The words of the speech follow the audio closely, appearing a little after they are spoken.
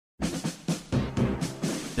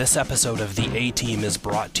This episode of The A-Team is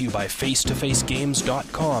brought to you by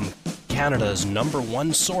FaceToFaceGames.com, Canada's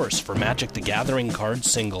 #1 source for Magic the Gathering card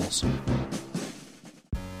singles.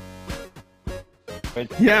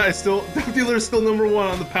 Yeah, Death Dealer is still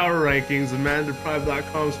 #1 on the power rankings of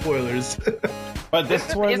ManaDeprived.com spoilers. But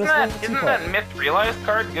this one isn't that Myth Realized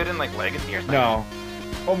card good in like Legacy or something? No.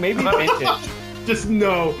 Oh, maybe Vintage. Just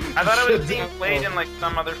no. I thought it was being played in like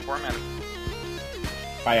some other format.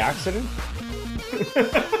 By accident?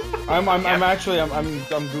 I'm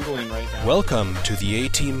googling right now. Welcome to the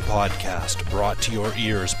A-Team podcast, brought to your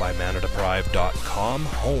ears by ManaDeprived.com,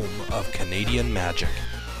 home of Canadian Magic.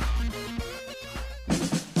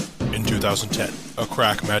 In 2010, a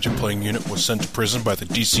crack Magic playing unit was sent to prison by the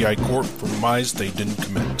DCI court for crimes they didn't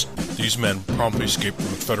commit. These men promptly escaped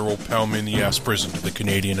from a federal pound-me-in-the-ass prison to the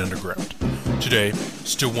Canadian underground. Today,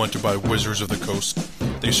 still wanted by Wizards of the Coast,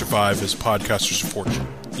 they survive as podcasters of fortune.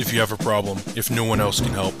 If you have a problem, if no one else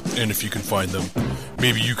can help, and if you can find them,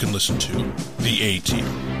 maybe you can listen to The A-Team.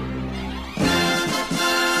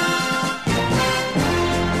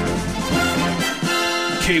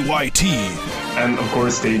 KYT. And of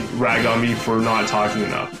course, they rag on me for not talking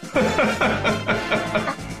enough.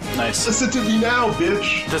 Nice. Listen to me now,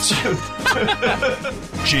 bitch.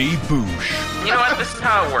 Jay Boosh. You know what? This is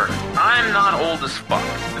how it works. I'm not old as fuck,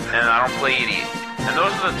 and I don't play ED. And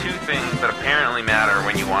those are the two things that apparently matter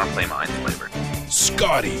when you want to play Mindslaver.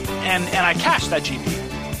 Scotty. And I cashed that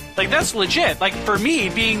GP. Like, that's legit. Like, for me,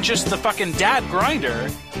 being just the fucking dad grinder,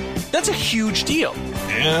 that's a huge deal.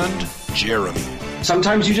 And Jeremey.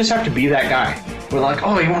 Sometimes you just have to be that guy. We're like,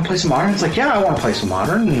 oh, you want to play some Modern? It's like, yeah, I want to play some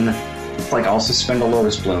Modern. And it's like, I'll suspend a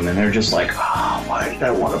Lotus Bloom. And they're just like, oh, why did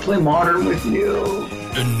I want to play Modern with you?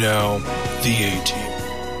 And now, The A-Team.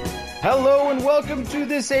 Hello and welcome to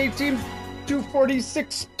this A-Team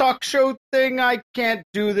 246 talk show thing. I can't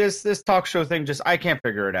do this. This talk show thing I can't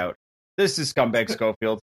figure it out. This is Scumbag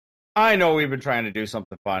Schofield. I know we've been trying to do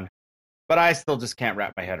something fun, but I still just can't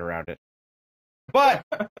wrap my head around it. But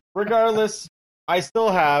regardless, I still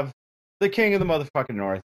have the king of the motherfucking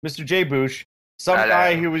north, Mr. Jay Boosh, some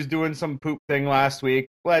guy who was doing some poop thing last week.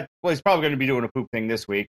 Well, he's probably going to be doing a poop thing this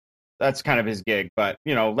week. That's kind of his gig, but,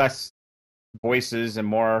 you know, less voices and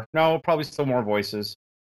more. No, probably still more voices.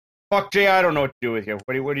 Fuck, Jay, I don't know what to do with you.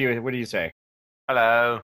 What do you say?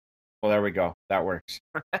 Hello. Well, there we go. That works.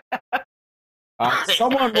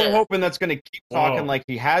 Someone we're hoping that's going to keep talking like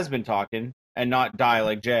he has been talking and not die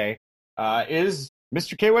like Jay is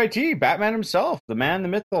Mr. KYT, Batman himself, the man, the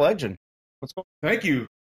myth, the legend. What's going on? Thank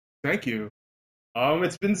you.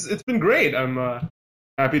 It's been great. I'm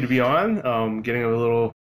happy to be on. Feeling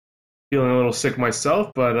a little sick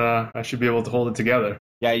myself, but I should be able to hold it together.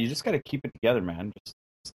 Yeah, you just got to keep it together, man.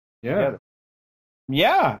 Yeah. Together.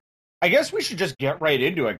 Yeah. I guess we should just get right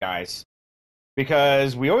into it, guys.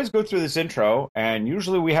 Because we always go through this intro, and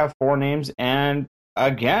usually we have 4 names, and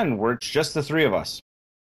again, it's just the 3 of us.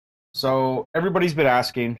 So everybody's been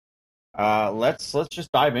asking. Let's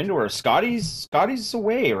just dive into her. Scotty's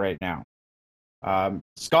away right now.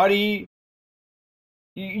 Scotty,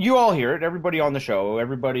 you all hear it. Everybody on the show.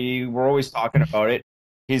 We're always talking about it.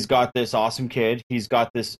 He's got this awesome kid. He's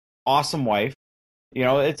got this awesome wife. You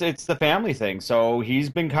know, it's the family thing. So he's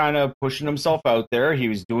been kind of pushing himself out there. He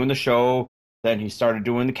was doing the show, then he started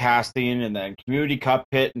doing the casting, and then Community Cup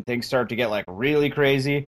hit, and things started to get like really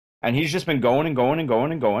crazy. And he's just been going and going and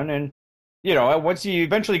going and going. And, you know, once you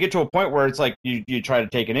eventually get to a point where it's like you try to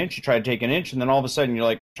take an inch, and then all of a sudden you're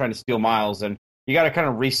like trying to steal miles, and you got to kind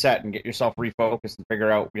of reset and get yourself refocused and figure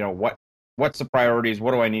out, you know, what's the priorities,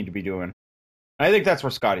 what do I need to be doing? And I think that's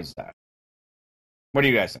where Scotty's at. What do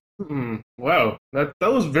you guys think? Wow, that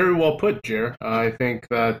was very well put, Jer. I think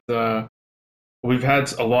that we've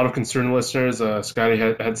had a lot of concerned listeners. Scotty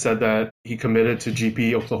had said that he committed to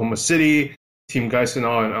GP Oklahoma City. Team Geisen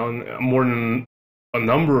on more than a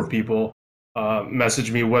number of people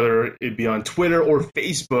messaged me, whether it be on Twitter or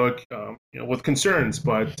Facebook, with concerns.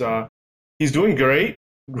 But he's doing great.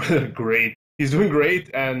 He's doing great,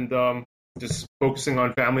 and just focusing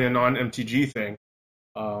on family and non-MTG thing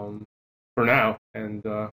for now. And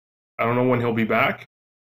I don't know when he'll be back,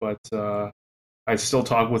 but I still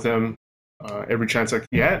talk with him every chance I can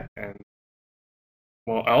get. And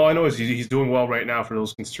well, all I know is he's doing well right now for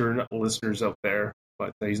those concerned listeners out there.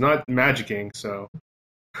 But he's not magicking, so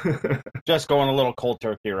just going a little cold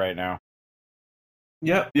turkey right now.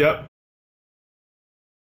 Yep.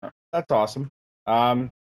 That's awesome. Well,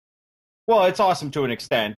 it's awesome to an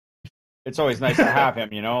extent. It's always nice to have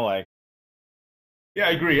him, you know, like. Yeah,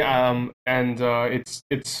 I agree. And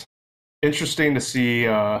it's interesting to see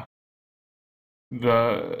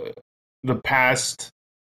the past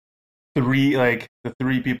the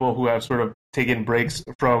three people who have sort of taken breaks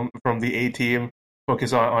from the A team,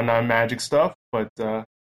 focus on non-Magic stuff. But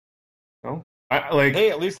no, Hey,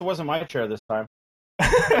 at least it wasn't my chair this time.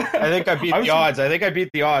 I think I beat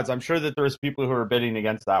the odds. I'm sure that there's people who are bidding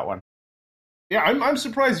against that one. Yeah, I'm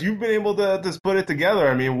surprised you've been able to just put it together.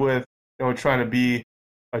 I mean, with trying to be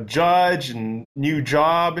a judge and new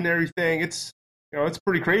job and everything, it's it's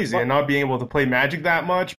pretty crazy. And not being able to play Magic that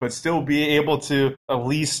much, but still being able to at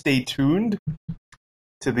least stay tuned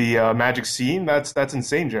to the Magic scene. That's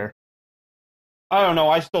insane, Jer. I don't know.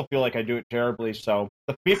 I still feel like I do it terribly. So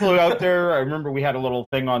the people out there, I remember we had a little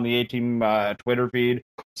thing on the A-Team Twitter feed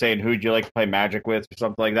saying who'd you like to play Magic with or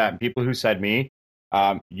something like that. And people who said me,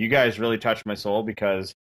 you guys really touched my soul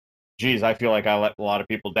because, geez, I feel like I let a lot of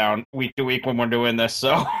people down week to week when we're doing this.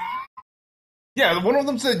 So yeah, one of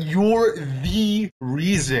them said you're the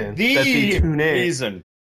reason that they tune in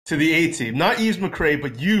to the A-Team. Not Yves McCrae,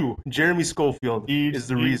 but you, Jeremy Schofield, is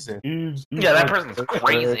the reason. Yeah, that person's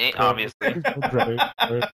crazy, obviously.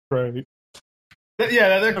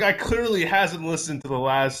 That guy clearly hasn't listened to the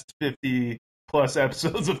last 50 plus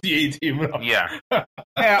episodes of the A-Team. Yeah.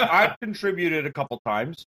 Yeah, I've contributed a couple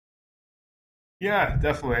times. Yeah,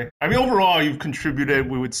 definitely. I mean, overall, you've contributed,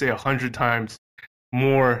 we would say, 100 times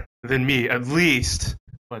more than me, at least.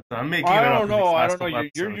 But I'm making it up. I don't know.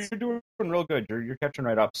 You're doing real good. You're catching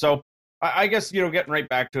right up. So I guess getting right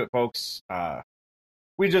back to it, folks.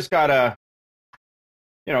 We just gotta,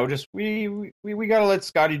 we gotta let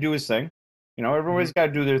Scotty do his thing. Everybody's got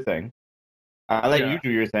to do their thing. I let you do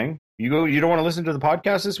your thing. You don't want to listen to the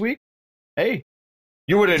podcast this week? Hey,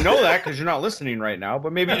 you wouldn't know that because you're not listening right now.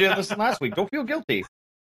 But maybe you didn't listen last week. Don't feel guilty.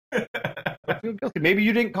 Maybe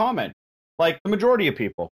you didn't comment like the majority of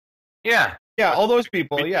people. Yeah. Yeah, all those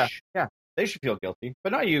people, yeah, they should feel guilty,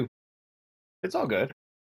 but not you. It's all good.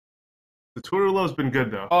 The Twitter love's been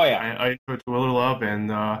good, though. Oh, yeah. I enjoy Twitter love, and,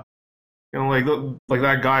 like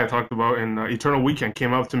that guy I talked about in Eternal Weekend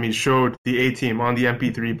came up to me, showed the A-Team on the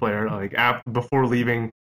MP3 player, app before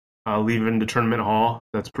leaving the tournament hall.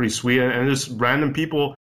 That's pretty sweet. And just random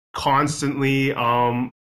people constantly,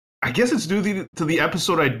 I guess it's due to the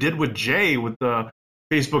episode I did with Jay with the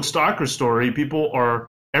Facebook stalker story. People are...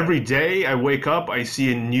 Every day I wake up, I see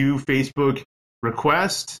a new Facebook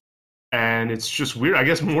request, and it's just weird. I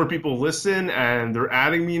guess more people listen, and they're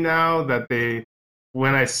adding me now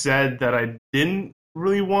when I said that I didn't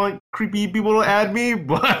really want creepy people to add me,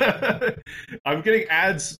 but I'm getting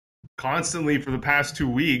ads constantly for the past 2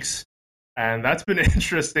 weeks, and that's been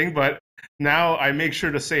interesting, but now I make sure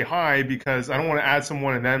to say hi because I don't want to add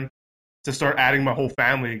someone and then to start adding my whole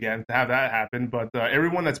family again to have that happen, but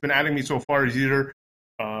everyone that's been adding me so far is either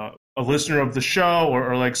a listener of the show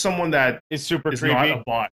or like someone that is super creepy. Not a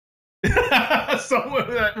bot.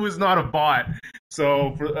 Someone that was not a bot.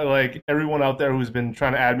 So for everyone out there who's been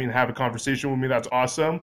trying to add me and have a conversation with me, that's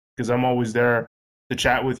awesome because I'm always there to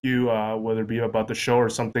chat with you, whether it be about the show or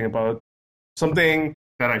something that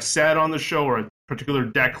I said on the show or a particular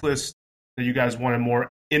deck list that you guys wanted more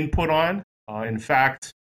input on. In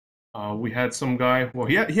fact, we had some guy. Well,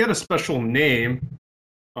 he had a special name.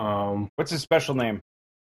 What's his special name?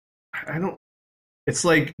 It's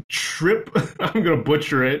like Trip. I'm gonna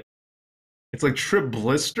butcher it. It's like Trip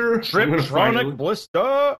Blister. Triptronic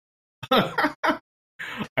Blister. I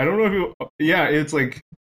don't know if it's like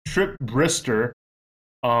Trip Brister.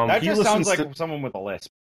 That just sounds like someone with a lisp.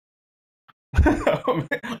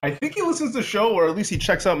 I think he listens to the show, or at least he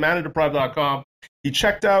checks out manadeprived.com. He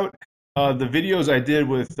checked out the videos I did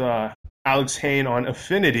with Alex Hayne on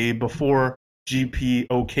Affinity before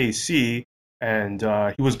GPOKC. And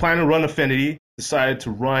he was planning to run Affinity, decided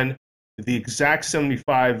to run the exact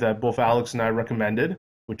 75 that both Alex and I recommended,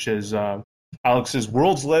 which is Alex's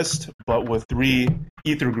Worlds list, but with 3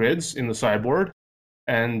 Ether Grids in the sideboard.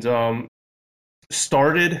 And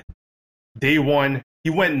started day 1.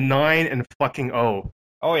 He went 9-0.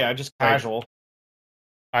 Oh yeah, just casual.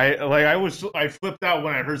 I flipped out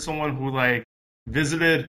when I heard someone who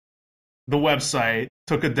visited the website,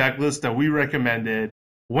 took a deck list that we recommended,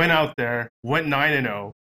 went out there, went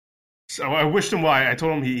 9-0. So I wished him well. I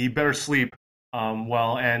told him he better sleep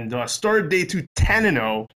well, and started day 2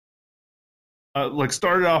 10-0.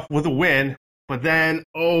 Started off with a win, but then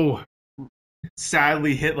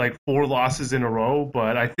sadly hit 4 losses in a row.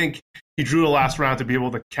 But I think he drew the last round to be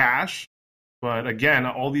able to cash. But again,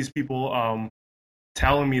 all these people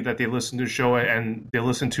telling me that they listen to the show and they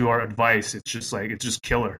listen to our advice, it's just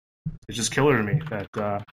killer. It's just killer to me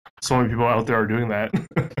that so many people out there are doing that.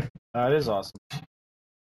 That is awesome.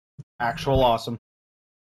 Actual awesome.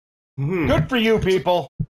 Mm-hmm. Good for you, people.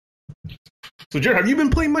 So, Jared, have you been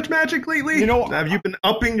playing much Magic lately? You know, have you been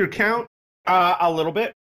upping your count? A little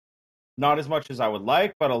bit. Not as much as I would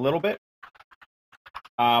like, but a little bit.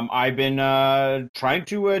 I've been trying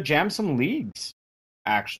to jam some leagues,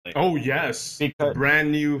 actually. Oh, yes. Because,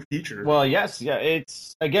 brand new feature. Well, yes. Yeah,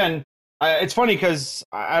 it's, again, it's funny because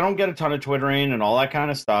I don't get a ton of Twittering and all that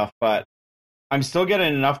kind of stuff, but I'm still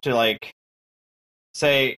getting enough to, like,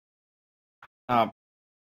 say,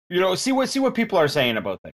 see what people are saying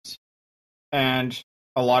about things. And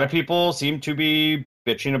a lot of people seem to be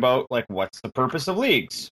bitching about, like, what's the purpose of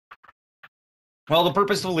leagues? Well, the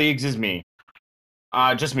purpose of leagues is me.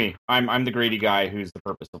 Just me. I'm the greedy guy who's the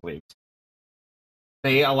purpose of leagues.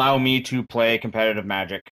 They allow me to play competitive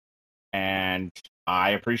Magic, and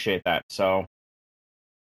I appreciate that. So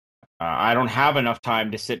I don't have enough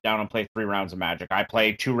time to sit down and play 3 rounds of Magic. I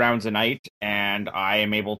play 2 rounds a night, and I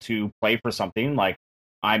am able to play for something. Like,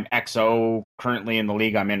 I'm XO currently in the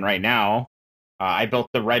league I'm in right now. I built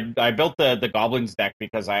the Goblins deck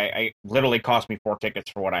because I literally cost me 4 tickets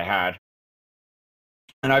for what I had.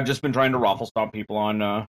 And I've just been trying to raffle stomp people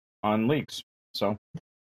on leagues. So,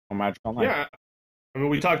 on Magic Online. Yeah. I mean,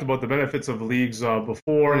 we talked about the benefits of leagues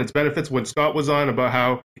before, and its benefits when Scott was on, about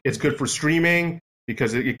how it's good for streaming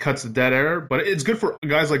because it cuts the dead air. But it's good for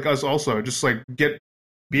guys like us also, just like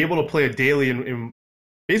be able to play a daily in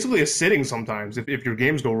basically a sitting sometimes if your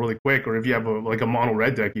games go really quick, or if you have a mono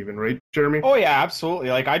red deck even, right, Jeremy? Oh yeah,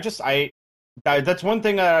 absolutely. Like that's one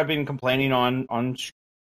thing that I've been complaining on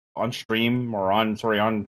stream, or on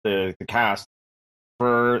the cast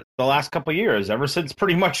for the last couple of years, ever since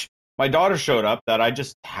pretty much my daughter showed up, that I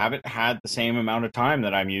just haven't had the same amount of time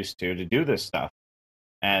that I'm used to do this stuff.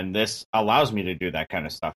 And this allows me to do that kind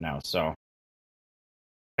of stuff now. So,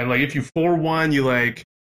 and like if you 4-1,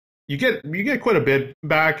 you get quite a bit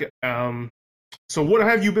back. So what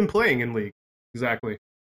have you been playing in League exactly?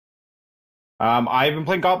 I've been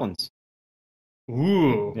playing Goblins.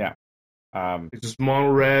 Ooh, yeah. It's just mono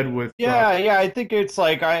red with yeah. I think it's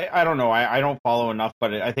like I don't know. I don't follow enough,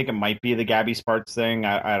 but I think it might be the Gabby Sparks thing.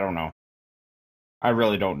 I don't know. I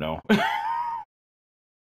really don't know.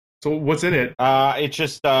 So what's in it? It's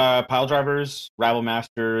just pile drivers, rabble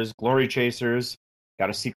masters, glory chasers. Got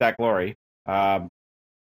to seek that glory.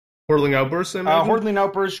 Hordling outbursts. Hordling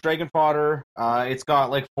outbursts, dragon fodder. It's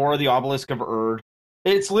got like 4 of the obelisk of Erd.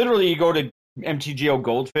 It's literally, you go to MTGO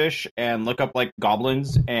Goldfish and look up like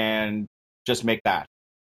goblins and just make that.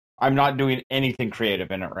 I'm not doing anything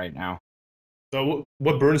creative in it right now. So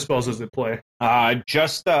what burn spells does it play?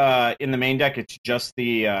 Just in the main deck, it's just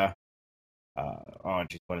the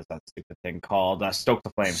what is that stupid thing called? Stoke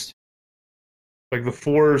the Flames. Like the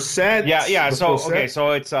 4 set? Yeah. So okay,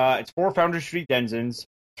 so it's 4 Foundry Street Denizens,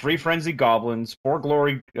 3 Frenzied Goblins, 4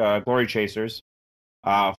 Glory Chasers,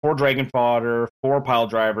 4 Dragon Fodder, 4 Pile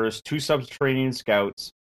Drivers, 2 Subterranean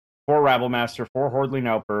Scouts, 4 Rabble Master, 4 Hordling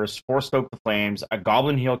Outbursts, 4 Stoke the Flames, a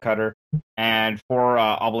Goblin Heel Cutter, and 4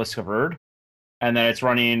 Obelisk of Erd. And then it's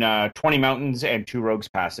running 20 Mountains and 2 Rogue's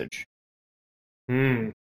Passage. Okay,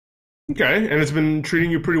 and it's been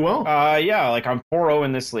treating you pretty well? Yeah, like I'm 4-0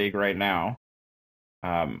 in this league right now.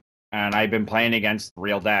 And I've been playing against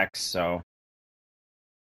real decks, so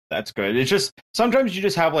that's good. It's just, sometimes you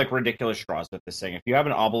just have like ridiculous draws with this thing. If you have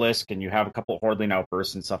an Obelisk and you have a couple Hordling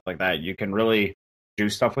Outbursts and stuff like that, you can really do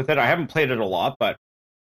stuff with it. I haven't played it a lot, but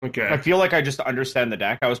okay. I feel like I just understand the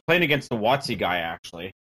deck. I was playing against the WotC guy,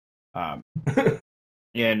 actually,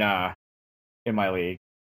 in my league.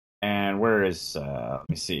 And where is, let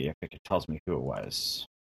me see if it tells me who it was.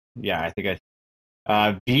 Yeah, I think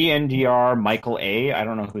VNDR Michael A. I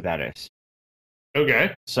don't know who that is.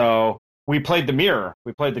 Okay. So we played the mirror.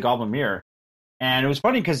 We played the Goblin Mirror. And it was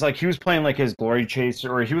funny because like he was playing like his Glory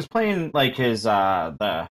Chaser, or he was playing like his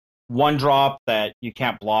the 1-drop that you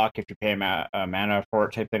can't block if you pay mana for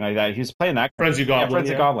it, type thing like that. He was playing that. Frenzy Goblin. Yeah,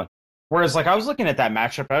 Frenzy Goblin. Whereas like I was looking at that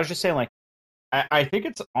matchup, I was just saying like, I think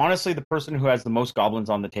it's honestly the person who has the most goblins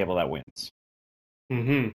on the table that wins.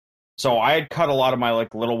 Mm-hmm. So I had cut a lot of my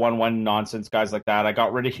like little 1/1 nonsense guys like that. I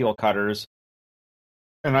got rid of heel cutters,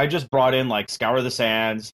 and I just brought in like Scour the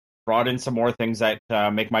Sands, brought in some more things that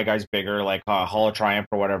make my guys bigger, like Hall of Triumph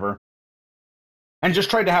or whatever, and just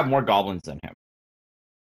tried to have more goblins than him.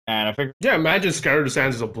 And I figured, yeah, imagine Scour the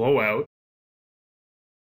Sands is a blowout.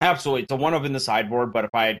 Absolutely, it's a 1 of in the sideboard. But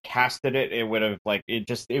if I had casted it, it would have like it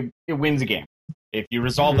wins a game. If you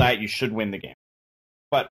resolve that, you should win the game.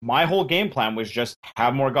 But my whole game plan was just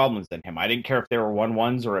have more goblins than him. I didn't care if they were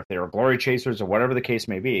 1/1s or if they were glory chasers or whatever the case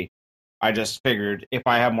may be. I just figured if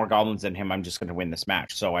I have more goblins than him, I'm just going to win this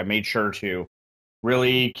match. So I made sure to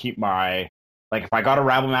really keep my... Like, if I got a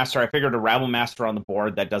Rabble Master, I figured a Rabble Master on the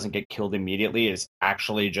board that doesn't get killed immediately is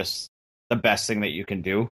actually just the best thing that you can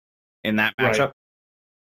do in that Right. matchup.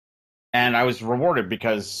 And I was rewarded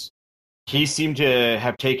because he seemed to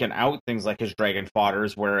have taken out things like his dragon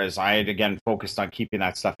fodders, whereas I had, again, focused on keeping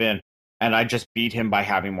that stuff in. And I just beat him by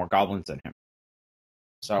having more goblins than him.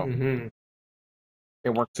 So it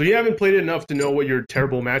worked. So you haven't played it enough to know what your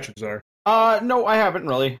terrible matchups are. No, I haven't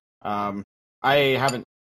really. I haven't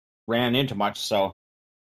ran into much, so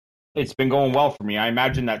it's been going well for me. I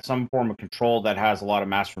imagine that some form of control that has a lot of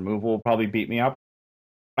mass removal will probably beat me up.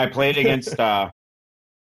 I played against Abzan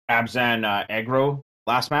Aggro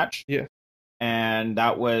last match. Yeah. And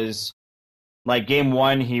that was like game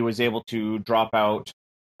 1, he was able to drop out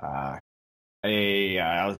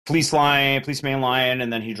a policeman lion,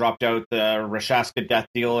 and then he dropped out the Rashaska Death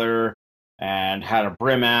Dealer and had a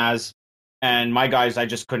Brimaz. And my guys, I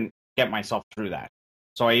just couldn't get myself through that.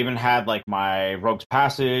 So I even had like my Rogue's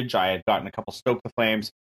Passage. I had gotten a couple Stoke the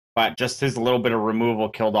Flames, but just his little bit of removal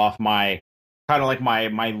killed off my kind of like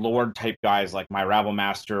my Lord type guys, like my Rabble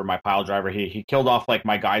Master, my Pile Driver. He killed off like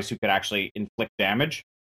my guys who could actually inflict damage,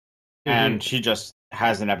 and he just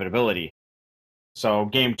has inevitability. So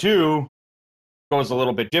game 2 goes a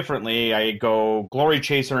little bit differently. I go Glory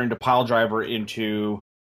Chaser into Pile Driver into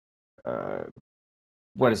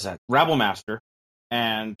what is that? Rabble Master,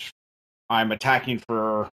 and I'm attacking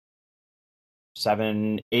for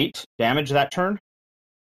 7-8 damage that turn.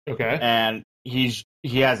 Okay. And he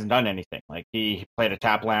hasn't done anything. Like he played a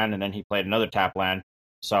tap land and then he played another tap land.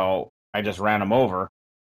 So I just ran him over.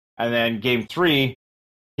 And then game 3,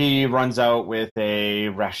 he runs out with a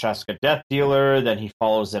Rashaska Death Dealer. Then he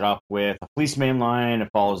follows it up with a Policeman Lion, and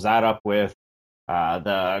follows that up with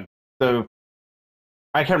the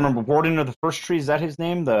I can't remember, Warden of the First Tree, is that his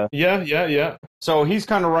name? Yeah. So he's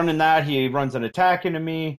kind of running that. He runs an attack into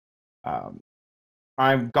me.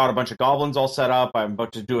 I've got a bunch of goblins all set up. I'm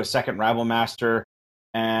about to do a second Rabble Master.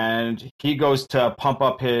 And he goes to pump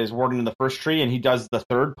up his Warden of the First Tree, and he does the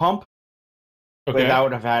third pump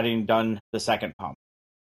without having done the second pump.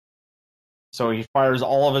 So he fires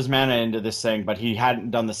all of his mana into this thing, but he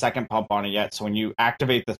hadn't done the second pump on it yet. So when you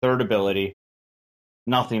activate the third ability,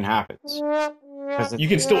 nothing happens. You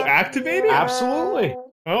can still activate it? Absolutely.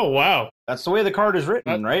 Oh, wow. That's the way the card is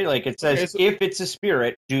written, right? Like it says, okay, so, if it's a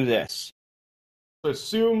spirit, do this. So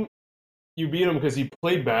assume you beat him because he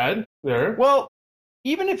played bad there. Well,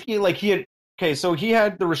 even if he had... Okay, so he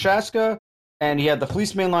had the Rashaska, and he had the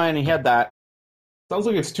Fleeceman Lion, and he had that. Sounds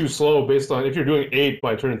like it's too slow based on if you're doing 8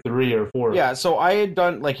 by turn 3 or 4. Yeah, so I had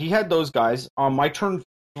done... Like, he had those guys. On my turn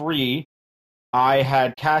 3, I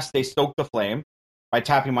had cast a Stoke the Flame by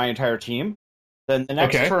tapping my entire team. Then the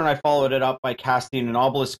next turn, I followed it up by casting an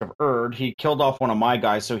Obelisk of Erd. He killed off one of my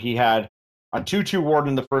guys, so he had a 2/2 Warden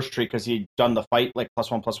in the first tree because he'd done the fight, like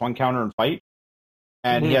 +1/+1 counter and fight.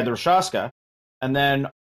 And he had the Rashaska. And then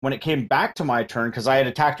when it came back to my turn, because I had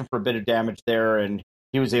attacked him for a bit of damage there, and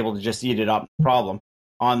he was able to just eat it up, no problem.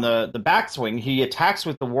 On the backswing, he attacks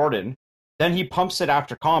with the Warden, then he pumps it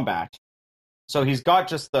after combat. So he's got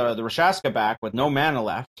just the Rashaska back with no mana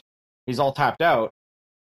left. He's all tapped out.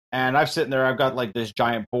 And I've got like this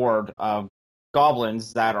giant board of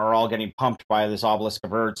goblins that are all getting pumped by this Obelisk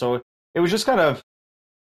of Erd. So it was just kind of,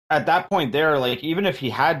 at that point there, like, even if he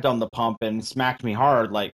had done the pump and smacked me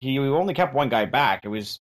hard, like, he only kept one guy back. It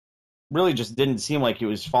was really just didn't seem like he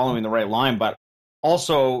was following the right line. But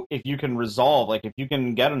also, if you can resolve, like, if you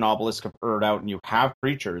can get an Obelisk of Erd out and you have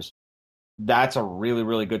creatures, that's a really,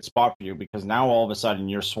 really good spot for you, because now all of a sudden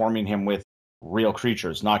you're swarming him with real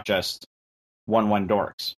creatures, not just 1/1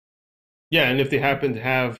 dorks. Yeah, and if they happen to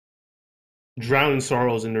have Drowning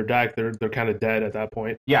Sorrows in their deck, they're kind of dead at that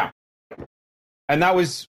point. Yeah. And that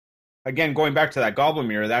was, again, going back to that Goblin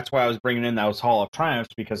Mirror, that's why I was bringing in those Hall of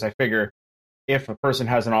Triumphs, because I figure if a person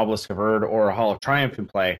has an Obelisk of Erd or a Hall of Triumph in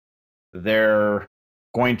play, they're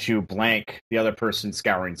going to blank the other person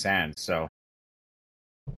Scouring Sand. So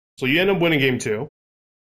you end up winning game 2.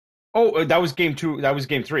 Oh, that was game 2. That was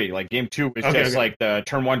game 3. Like, game 2 was like the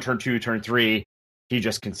turn 1, turn 2, turn 3, he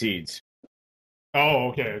just concedes. Oh,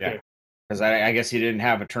 okay. Yeah. Because I guess he didn't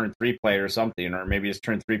have a turn 3 play or something, or maybe his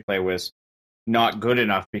turn 3 play was not good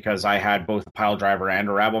enough because I had both a Pile Driver and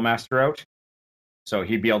a Rabble Master out. So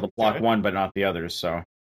he'd be able to block one, but not the others. So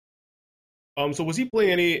so was he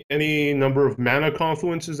playing any number of mana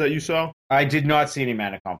confluences that you saw? I did not see any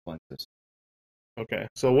mana confluences. Okay.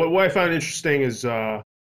 So what I found interesting is the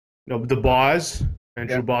Boz,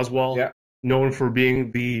 Andrew Boswell, known for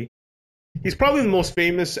being he's probably the most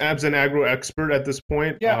famous Abs and Aggro expert at this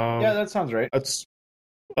point. Yeah, that sounds right. That's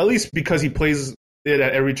at least because he plays it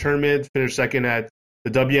at every tournament, finished second at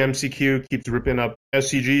the WMCq, keeps ripping up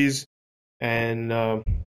SCGs, and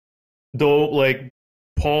though like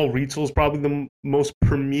Paul Rietzel's probably the most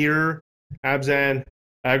premier Abzan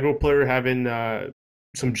aggro player, having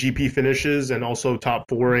some GP finishes and also top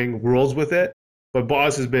fouring worlds with it. But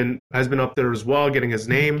Boz has been up there as well, getting his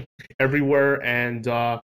name everywhere. And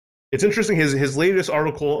it's interesting, his latest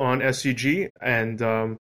article on SCG,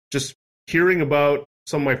 and just hearing about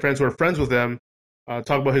some of my friends who are friends with him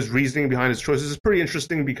talk about his reasoning behind his choices is pretty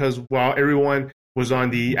interesting, because while everyone was on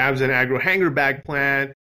the Abzan aggro hanger bag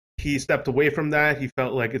plan, he stepped away from that. He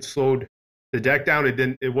felt like it slowed the deck down.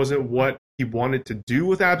 It wasn't what he wanted to do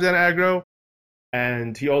with Abzan aggro.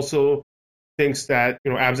 And he also thinks that,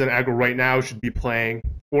 Abzan aggro right now should be playing,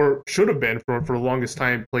 or should have been for the longest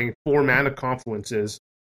time, playing 4 mana confluences,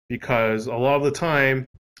 because a lot of the time,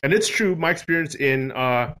 and it's true, my experience in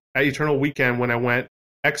at Eternal Weekend when I went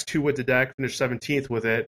X2 with the deck, finished 17th with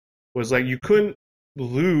it, was like you couldn't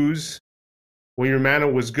lose when your mana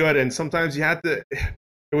was good, and sometimes you had to.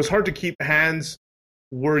 It was hard to keep hands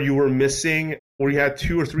where you were missing, or you had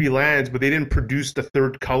 2 or 3 lands, but they didn't produce the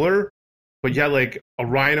third color. But you had like a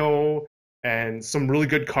Rhino and some really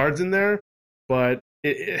good cards in there. But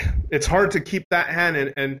it's hard to keep that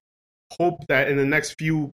hand and hope that in the next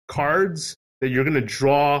few cards that you're going to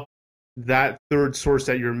draw that third source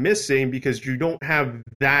that you're missing, because you don't have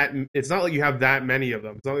that. It's not like you have that many of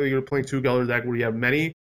them. It's not like you're playing 2-color deck where you have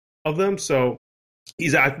many of them. So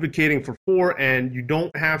he's advocating for 4, and you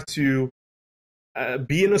don't have to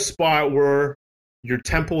be in a spot where your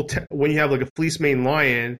temple, when you have like a Fleece Mane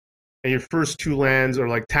Lion, and your first 2 lands are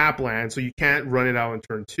like tap lands, so you can't run it out in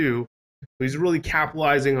turn 2. So he's really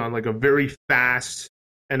capitalizing on like a very fast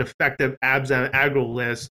and effective Abzan aggro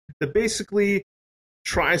list that basically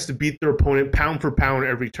tries to beat their opponent pound for pound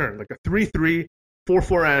every turn. Like a 3/3,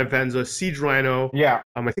 4/4 Anavenza, Siege Rhino. Yeah.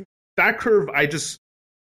 I think that curve,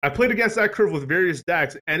 I played against that curve with various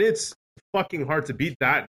decks, and it's fucking hard to beat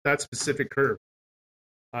that specific curve.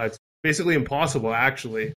 It's basically impossible,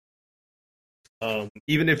 actually.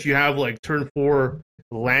 Even if you have like turn 4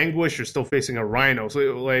 Languish, you're still facing a Rhino. So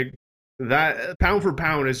like that pound for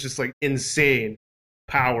pound is just like insane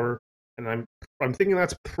power, and I'm thinking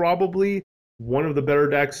that's probably one of the better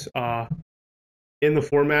decks in the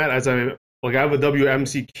format. As I have a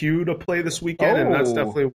WMCq to play this weekend, and that's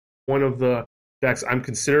definitely one of the decks I'm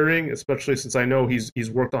considering, especially since I know he's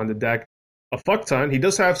worked on the deck a fuck ton. He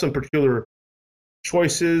does have some particular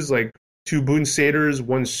choices, like 2 Boon Satyrs,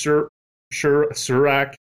 1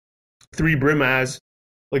 Surak, 3 Brimaz.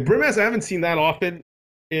 Like Brimaz, I haven't seen that often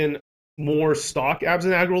in more stock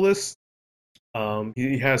Abzan aggro lists.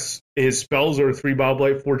 He has his spells are 3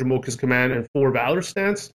 Bowblight, 4 Jamoka's Command, and 4 Valor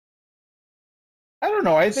Stance. I don't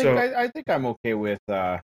know. I think I'm okay with.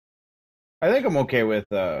 I think I'm okay with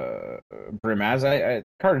Brimaz.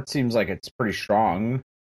 Card seems like it's pretty strong.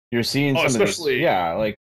 You're seeing some especially of this,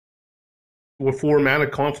 like with 4 mana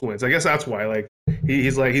confluence. I guess that's why. Like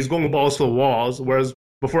he's going balls to the walls, whereas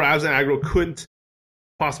before Abzan aggro couldn't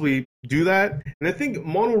possibly do that. And I think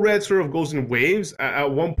mono red sort of goes in waves.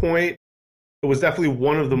 At one point, it was definitely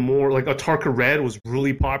one of the more, like Atarka red was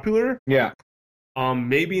really popular. Yeah.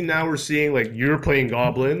 Maybe now we're seeing like you're playing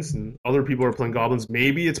goblins and other people are playing goblins.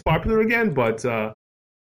 Maybe it's popular again, but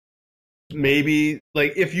maybe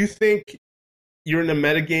like if you think you're in a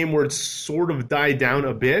metagame where it's sort of died down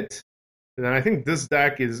a bit, then I think this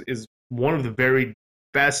deck is one of the very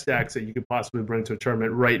best decks that you could possibly bring to a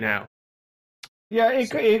tournament right now. Yeah,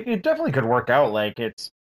 it definitely could work out. Like it's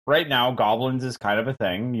right now, goblins is kind of a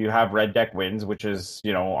thing. You have red deck wins, which is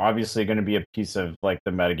obviously going to be a piece of like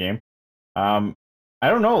the metagame. I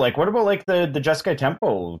don't know. Like, what about like the Jeskai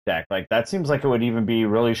Tempo deck? Like that seems like it would even be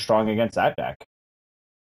really strong against that deck.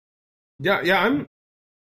 Yeah,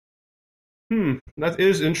 that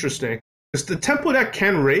is interesting. Because the Tempo deck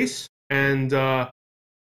can race, and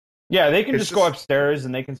they can just go upstairs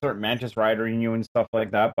and they can start Mantis Ridering you and stuff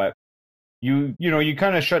like that. But you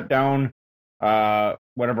kind of shut down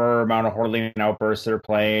whatever amount of Hordling Outbursts they're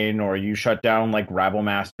playing, or you shut down like Rabble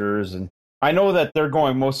Masters. And I know that they're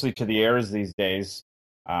going mostly to the airs these days,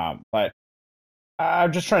 but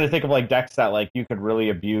I'm just trying to think of like decks that like you could really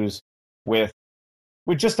abuse with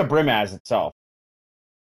just the Brimaz itself.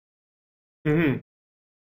 I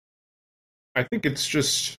think it's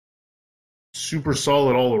just super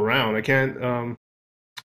solid all around. I can't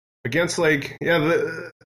against like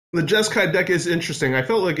the Jeskai deck is interesting. I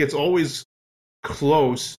felt like it's always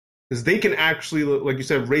close because they can actually, like you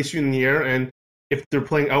said, race you in the air, and if they're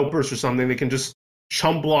playing Outburst or something, they can just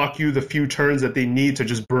chump block you the few turns that they need to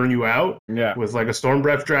just burn you out. Yeah. With like a Storm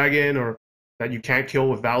Breath Dragon, or that you can't kill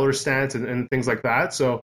with Valor Stance and things like that.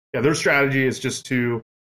 So yeah, their strategy is just to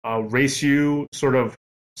race you, sort of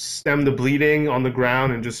stem the bleeding on the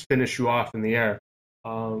ground, and just finish you off in the air.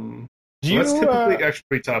 Do So that's typically actually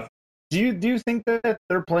pretty tough. Do you think that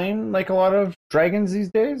they're playing like a lot of dragons these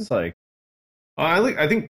days? Like, I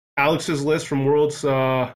think Alex's list from Worlds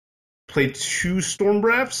played 2 Storm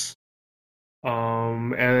Breaths.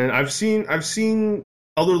 And I've seen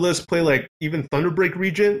other lists play like even Thunderbreak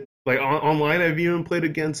Regent. Like online, I've even played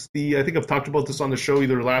against I think I've talked about this on the show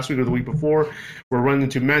either last week or the week before. We're running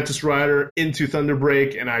into Mantis Rider into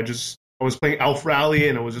Thunderbreak, and I was playing Elf Rally,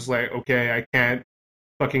 and it was just like, okay, I can't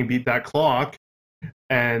fucking beat that clock.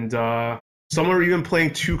 And some are even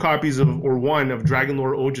playing 2 copies of or 1 of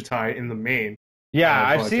Dragonlord Ojutai in the main. yeah,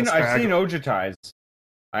 I've seen Ojutais.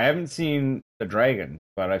 I haven't seen the dragon,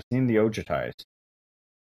 but I've seen the Ojutais.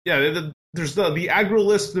 Yeah, there's the aggro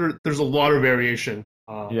list. There's a lot of variation.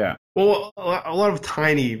 Yeah. Well, a lot of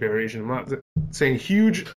tiny variation. I'm not saying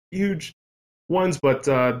huge ones, but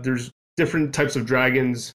there's different types of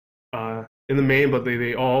dragons in the main, but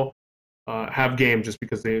they all have game just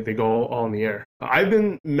because they go all in the air. I've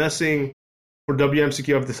been messing for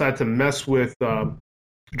WMCQ. I've decided to mess with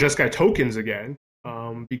Jeskai tokens again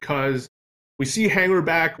because we see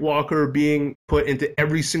Hangerback Walker being put into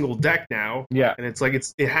every single deck now. Yeah. And it's like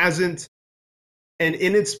it hasn't, and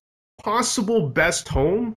in its possible best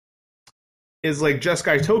home is like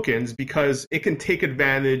Jeskai tokens because it can take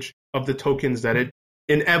advantage of the tokens that it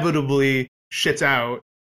inevitably shits out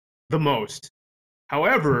the most.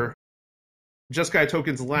 However, Jeskai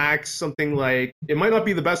tokens lacks something like, it might not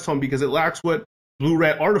be the best home because it lacks what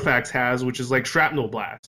Blue-Red Artifacts has, which is like Shrapnel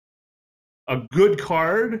Blast. A good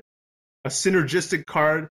card, a synergistic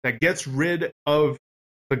card that gets rid of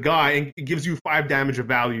the guy and it gives you 5 damage of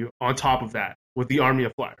value on top of that with the Army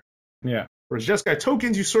of Flyers. Yeah. Whereas Jeskai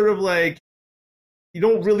tokens, you sort of like, you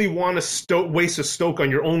don't really want to waste a stoke on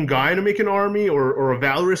your own guy to make an army or a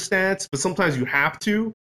Valorous stance, but sometimes you have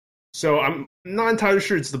to. So I'm not entirely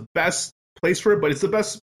sure it's the best place for it, but it's the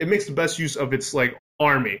best. It makes the best use of its like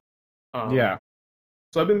army. Yeah.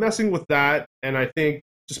 So I've been messing with that, and I think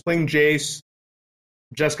just playing Jace,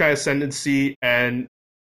 Jeskai Ascendancy, and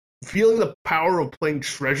feeling the power of playing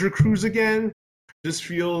Treasure Cruise again just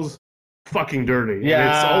feels fucking dirty. Yeah, and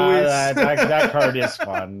it's always that card is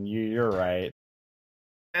fun. You're right.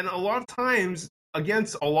 And a lot of times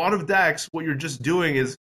against a lot of decks, what you're just doing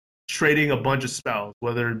is trading a bunch of spells,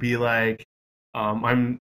 whether it be like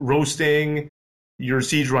I'm roasting your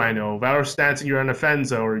Siege Rhino, Valor Stancing your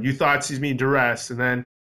Anafenza, or you thought sees me Duress, and then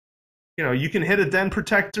you can hit a Den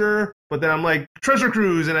Protector, but then I'm like Treasure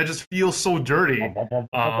Cruise, and I just feel so dirty.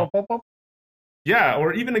 Yeah,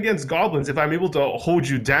 or even against Goblins, if I'm able to hold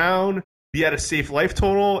you down, be at a safe life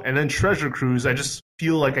total, and then Treasure Cruise, I just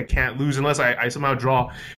feel like I can't lose unless I somehow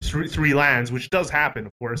draw 3 lands, which does happen,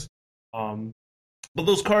 of course. But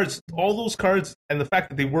those cards, all those cards, and the fact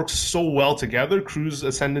that they work so well together, Cruise,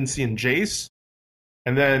 Ascendancy, and Jace,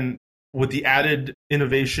 and then with the added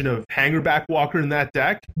innovation of Hangerback Walker in that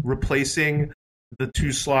deck, replacing the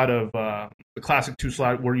 2-slot of the classic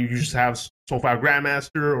 2-slot where you just have Soulfire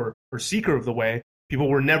Grandmaster or Seeker of the Way. People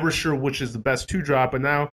were never sure which is the best 2-drop, and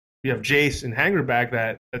now you have Jace and Hangerback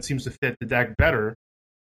that seems to fit the deck better.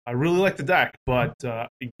 I really like the deck, but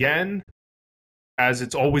again, as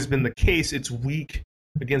it's always been the case, it's weak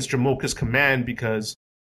against Jamoka's Command because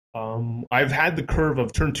I've had the curve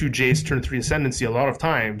of turn 2 Jace, turn 3 Ascendancy a lot of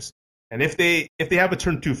times, and if they have a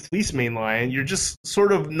turn 2 Fleece mainline, you're just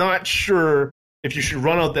sort of not sure if you should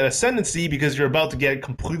run out that Ascendancy because you're about to get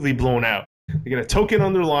completely blown out. They get a token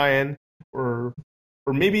on their Lion, or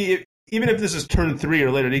maybe even if this is turn 3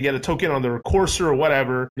 or later, they get a token on their Courser or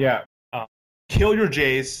whatever. Yeah. Kill your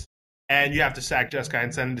Jace, and you have to sack Jeskai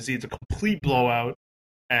and Ascendancy. It's a complete blowout.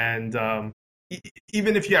 And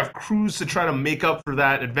even if you have Cruise to try to make up for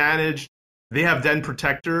that advantage, they have Den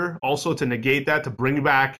Protector also to negate that, to bring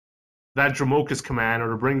back that Dramoka's Command, or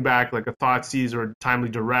to bring back like a Thoughtseize or a Timely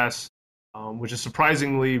Duress, which has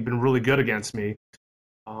surprisingly been really good against me.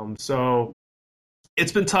 So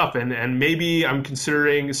it's been tough, and maybe I'm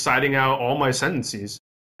considering siding out all my Ascendancies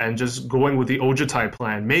and just going with the Ojutai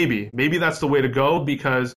plan. Maybe that's the way to go,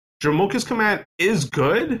 because Dramoka's Command is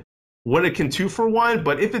good, what it can 2-for-1,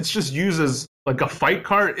 but if it's just used as like a fight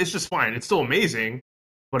card, it's just fine. It's still amazing,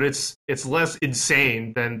 but it's less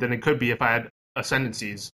insane than it could be if I had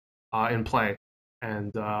Ascendancies in play.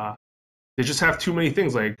 And they just have too many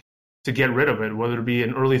things like to get rid of it, whether it be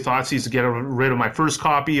an early Thoughtseize to get rid of my first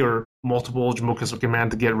copy, or multiple Jamoka's Command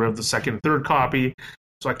to get rid of the second and third copy.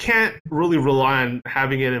 So I can't really rely on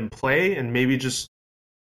having it in play, and maybe just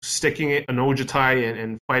sticking it an Ojutai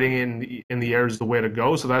and fighting it in the air is the way to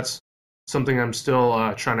go. So that's something I'm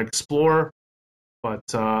still trying to explore. But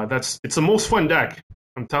it's the most fun deck.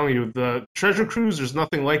 I'm telling you, the Treasure Cruise, there's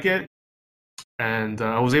nothing like it. and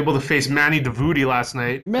I was able to face Manny Davuti last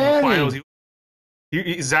night. In the Manny! finals.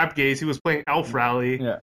 He Zapgaze. He was playing Elf Rally,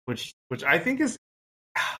 which I think is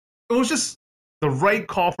it was just the right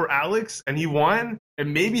call for Alex, and he won.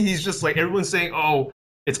 And maybe he's just like everyone's saying, oh,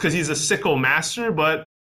 it's because he's a sicko master, but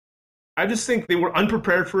I just think they were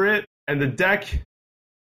unprepared for it, and the deck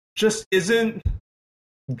just isn't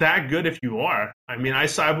that good if you are. I mean, I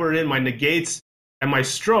cybered in my negates and my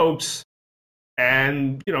strokes,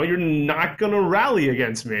 and you're not gonna rally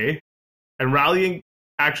against me. And rallying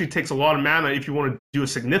actually takes a lot of mana if you want to do a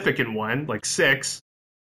significant one, like 6,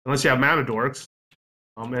 unless you have mana dorks.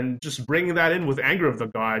 And just bringing that in with Anger of the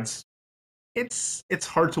Gods, it's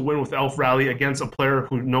hard to win with Elf Rally against a player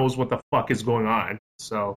who knows what the fuck is going on.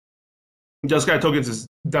 So Jeskai Tokens is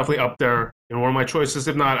definitely up there in one of my choices.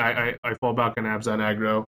 If not, I fall back on Abzan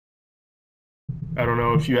Aggro. I don't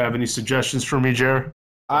know if you have any suggestions for me, Jer.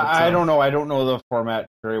 I don't know. I don't know the format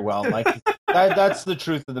very well. Like that's the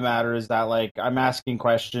truth of the matter is that like I'm asking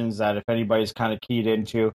questions that if anybody's kind of keyed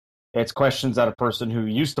into, it's questions that a person who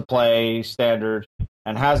used to play Standard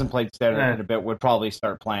and hasn't played Standard in a bit would probably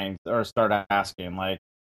start playing or start asking. Like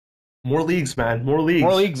more leagues, man. More leagues.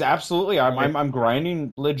 More leagues. Absolutely. I'm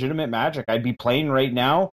grinding legitimate Magic. I'd be playing right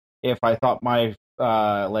now if I thought my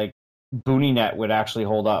like Booney net would actually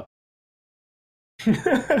hold up.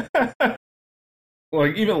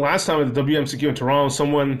 Like even last time at the WMCq in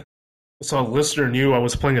Toronto, a listener knew I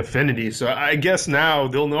was playing Affinity, so I guess now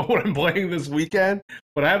they'll know what I'm playing this weekend.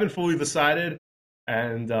 But I haven't fully decided.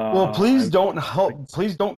 And well, please don't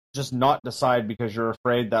just not decide because you're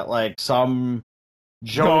afraid that like some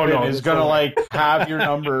Joe is gonna like have your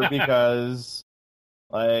number because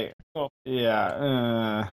like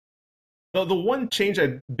yeah. The one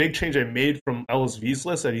big change I made from LSV's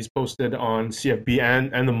list that he's posted on CFB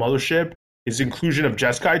and the Mothership is inclusion of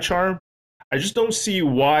Jeskai Charm. I just don't see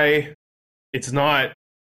why it's not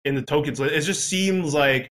in the tokens. It just seems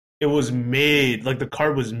like it was made, like the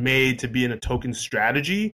card was made to be in a token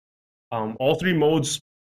strategy. All 3 modes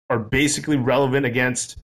are basically relevant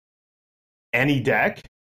against any deck.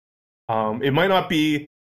 It might not be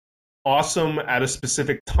awesome at a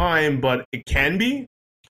specific time, but it can be.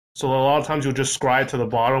 So a lot of times you'll just scry to the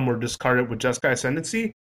bottom or discard it with Jeskai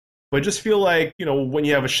Ascendancy. But I just feel like, when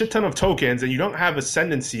you have a shit ton of tokens and you don't have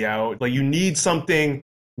Ascendancy out, like you need something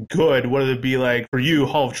good, whether it be like for you,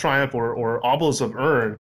 Hall of Triumph or Obelisk of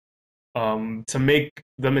Urn, to make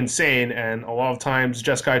them insane. And a lot of times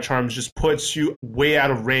Jeskai Charms just puts you way out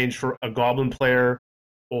of range for a Goblin player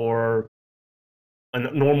or a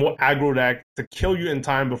normal aggro deck to kill you in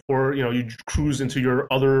time before, you cruise into your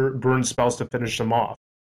other burn spells to finish them off.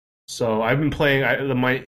 So I've been playing,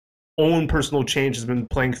 my own personal change has been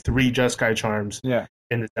playing 3 Jeskai Charms in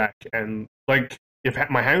the deck. And like, if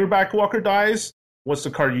my Hangerback Walker dies, what's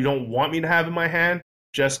the card you don't want me to have in my hand?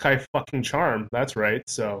 Jeskai fucking Charm. That's right.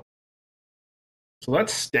 So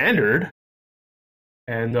that's Standard.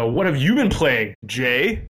 And what have you been playing,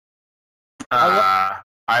 Jay? I've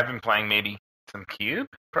been playing maybe some Cube,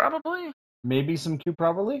 probably. Maybe some Cube,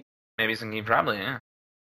 probably. Yeah.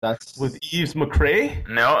 That's with Yves McCrae?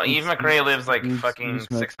 No, Yves McCrae lives like fucking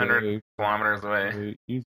 600 kilometers away.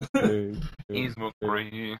 Yves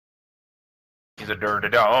McCrae. He's a dirty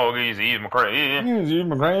dog. He's Yves McCrae. Yves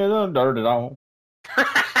McCrae, a dirty dog.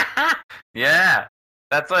 Yeah,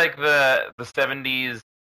 that's like the 70s,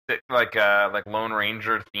 like Lone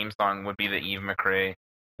Ranger theme song would be the Yves McCrae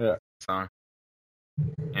song.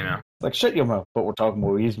 Like shut your mouth, but we're talking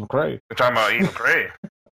about Yves McCrae. We're talking about Yves McCrae.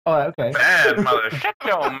 Oh, okay. Bad mother, shut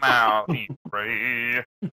your mouth, Yves McCrae.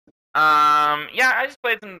 Yeah, I just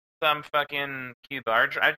played some fucking Cube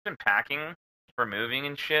Arch. I've been packing for moving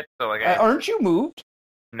and shit. So like, aren't you moved?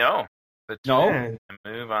 No. No. I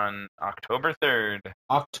move on October 3rd.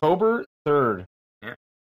 October 3rd. Yeah.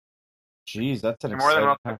 Jeez, that's an You're more than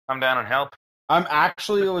welcome to come down and help. I'm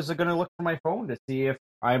actually was going to look for my phone to see if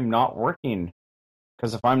I'm not working.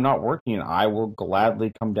 Because if I'm not working, I will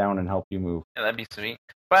gladly come down and help you move. Yeah, that'd be sweet.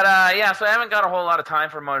 But yeah, so I haven't got a whole lot of time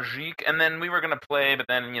for Magic, and then we were gonna play, but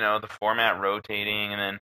then the format rotating, and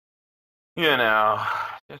then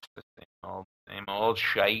just the same old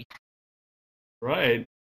shite. Right.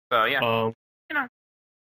 So yeah, not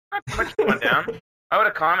too much went down. I would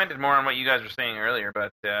have commented more on what you guys were saying earlier,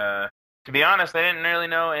 but to be honest, I didn't really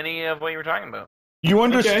know any of what you were talking about. You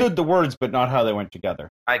understood the words, but not how they went together.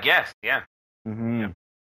 I guess, yeah. Mm-hmm.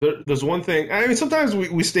 Yeah. There's one thing. I mean, sometimes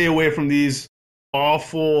we stay away from these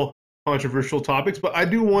awful, controversial topics, but I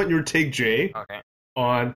do want your take, Jay,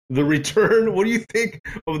 on the return. What do you think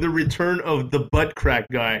of the return of the butt crack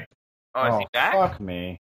guy? Oh, is he back? Fuck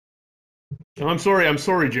me. I'm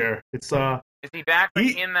sorry, Jer. It's Is he back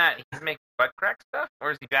He- in that he's making butt crack stuff,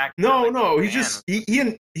 or is he back? No.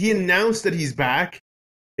 He announced that he's back.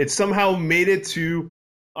 It somehow made it to.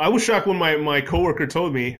 I was shocked when my coworker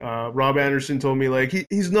told me. Rob Anderson told me like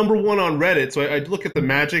he's number one on Reddit. So I look at the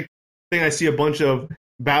Magic thing. I see a bunch of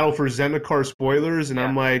Battle for Zendikar spoilers, and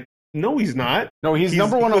I'm like, no, he's not. No, he's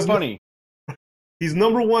number one on Funny. He's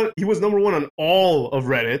number one. He was number one on all of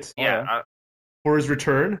Reddit. Yeah. For his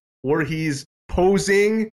return, where he's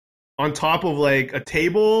posing on top of like a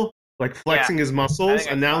table, like flexing his muscles,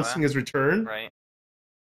 announcing his return. Right.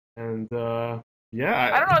 And I don't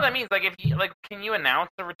know what that means. Like, if you can you announce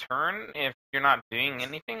the return if you're not doing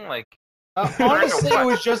anything? Like, honestly, it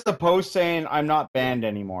was just a post saying I'm not banned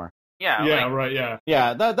anymore. Yeah. Yeah. Like, Right. Yeah.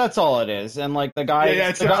 Yeah, that's all it is. And like the guy,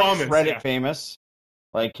 it's the the guy's comments, Reddit famous.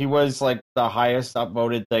 Like he was like the highest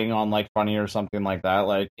upvoted thing on like Funny or something like that.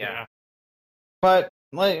 Like, yeah. But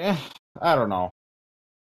like, I don't know.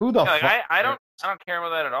 Who the fuck? I don't care about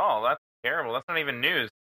that at all. That's terrible. That's not even news.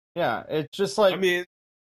 Yeah, it's just like, I mean,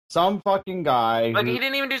 some fucking guy. Like, he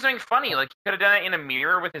didn't even do something funny. Like, he could have done it in a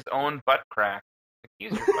mirror with his own butt crack. Like,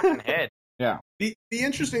 use your fucking head. Yeah. The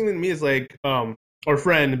interesting thing to me is like our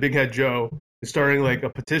friend Big Head Joe is starting like a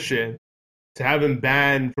petition to have him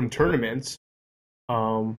banned from tournaments.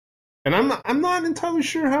 And I'm not entirely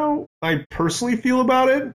sure how I personally feel about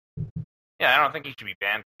it. Yeah, I don't think he should be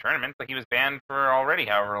banned from tournaments. Like, he was banned for already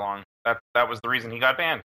however long. That was the reason he got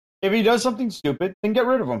banned. If he does something stupid, then get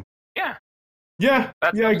rid of him. Yeah. Yeah, I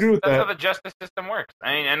agree with that. That's how the justice system works.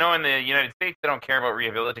 I mean, I know in the United States they don't care about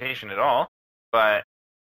rehabilitation at all, but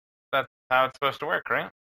that's how it's supposed to work, right?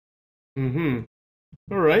 Mm-hmm.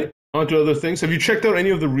 All right. On to other things. Have you checked out any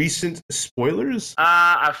of the recent spoilers?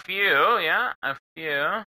 A few, yeah. A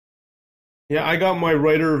few. Yeah, I got my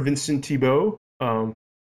writer Vincent Thibault,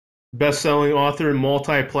 best-selling author and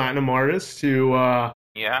multi-platinum artist, to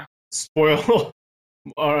spoil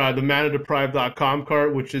the ManaDeprived.com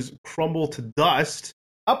card, which is Crumble to Dust.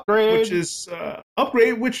 Upgrade. Which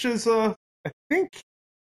is I think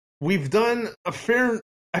we've done a fair.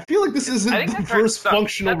 I feel like this isn't the first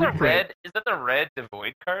functional reprint. Is that the red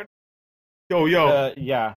Devoid card? Yo.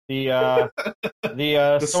 Yeah,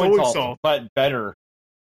 the Soul Salt, but better.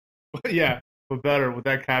 Yeah, but better with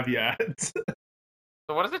that caveat.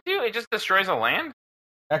 So what does it do? It just destroys a land?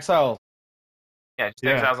 Exile. Yeah, it just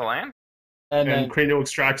exiles a land? And then Cranial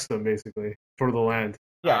extracts them, basically, for the land.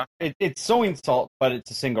 Yeah, it's Sowing Salt, but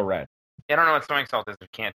it's a single red. I don't know what Sowing Salt is, I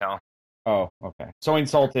can't tell. Oh, okay. Sowing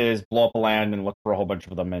Salt is blow up a land and look for a whole bunch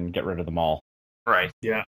of them and get rid of them all. Right.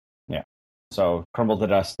 Yeah. Yeah. So Crumble to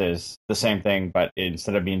Dust is the same thing, but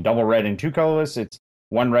instead of being double red and 2 colorless, it's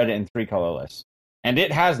 1 red and 3 colorless. And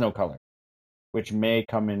it has no color, which may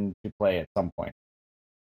come into play at some point.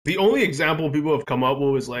 The only example people have come up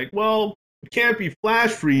with is like, well, it can't be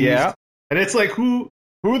flash freeze. Yeah. And it's like, who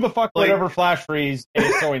the fuck would ever flash freeze a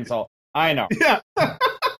Sowing Salt? I know. Yeah.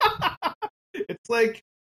 It's like,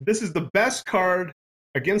 this is the best card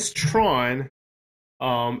against Tron,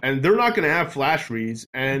 and they're not going to have flash freeze.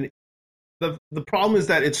 And the problem is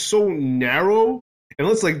that it's so narrow, and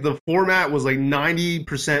it's like the format was like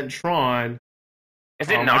 90% Tron. Is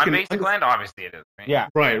it non-basic land? Obviously it is. Right? Yeah.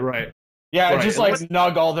 Right. Yeah, right. just like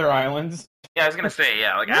snug all their islands. Yeah, I was going to say,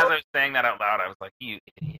 yeah. Like, as I was saying that out loud, I was like, you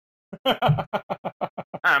idiot.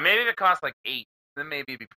 Maybe if it costs like 8, then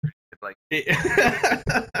maybe it'd be pretty good. Like,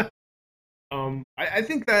 I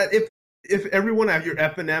think that if everyone at your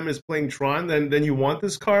FNM is playing Tron, then you want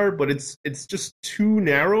this card, but it's just too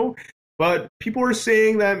narrow. But people are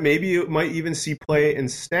saying that maybe it might even see play in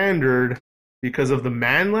Standard because of the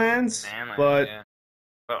manlands. But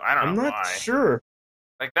I don't know. I'm not sure.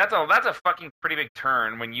 Like, that's a fucking pretty big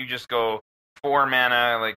turn when you just go 4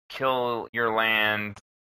 mana, like, kill your land,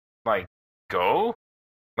 like, go?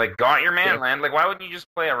 Like, got your manland. Like, why wouldn't you just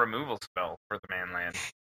play a removal spell for the manland?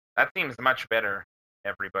 That seems much better,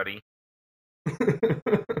 everybody.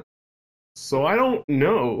 So I don't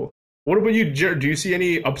know. What about you, Jared? Do you see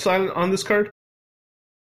any upside on this card?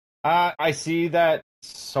 I see that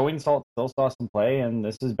Sowing Salt still saw some play, and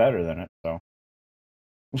this is better than it, so.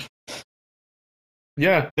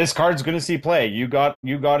 Yeah. This card's going to see play. You got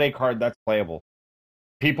a card that's playable.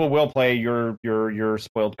 People will play your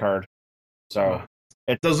spoiled card. So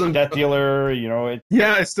it doesn't Death Dealer, Yeah,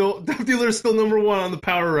 Death Dealer is still number 1 on the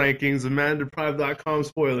power rankings of ManaDeprived.com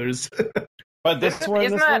spoilers. But this one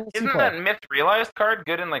isn't that Myth Realized card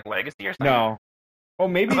good in like Legacy or something? No. Oh,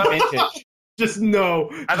 maybe Vintage. Just no.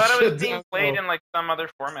 I thought it was being played in like some other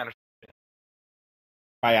format or something.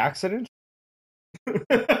 By accident?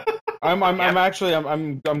 I'm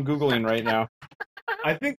googling right now.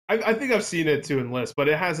 I think I've seen it too in lists, but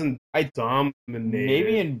it hasn't dominated.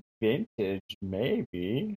 Maybe in vintage,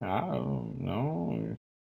 maybe. I don't know.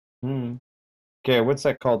 Okay, what's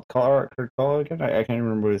that called? Call again? I can't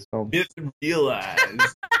remember what it's called. It's realized.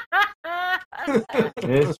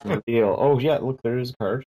 It's real. Oh yeah, look, there is a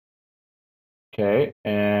card. Okay,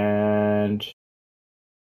 and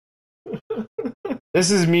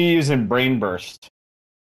this is me using Brain Burst.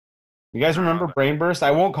 You guys remember Brain Burst?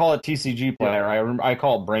 I won't call it TCG Player. I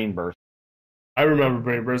call it Brain Burst. I remember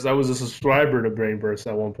Brainburst. I was a subscriber to Brainburst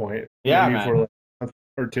at one point. Yeah, maybe man. for like a month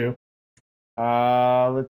or two.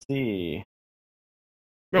 Let's see.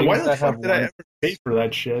 Man, why Things the that fuck have did I won- ever pay for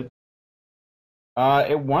that shit?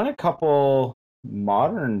 It won a couple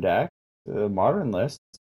modern decks, modern lists.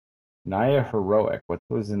 Naya Heroic. What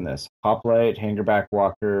was in this? Hoplite, Hangerback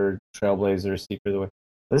Walker, Trailblazer, Seeker of the Way.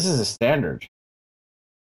 This is a standard.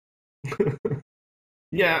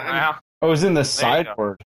 Yeah, Wow. Oh, it was in the There you go.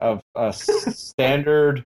 sideboard of a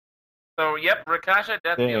standard So, yep, Rakasha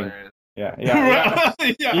Death thing. Dealer. Yeah.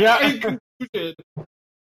 yeah. In conclusion.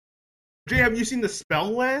 Jay, have you seen the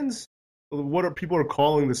spell lands? What are people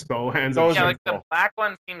calling the spell lands? Those Yeah, are like the cool. black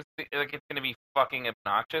one seems like it's gonna be fucking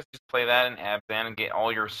obnoxious. Just play that in Abzan and get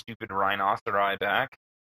all your stupid Rhinoceri back.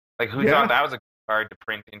 Like, who thought that was a card to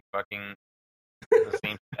print in fucking the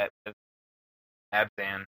same set as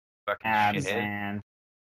Abzan? Fucking shithead. Abzan.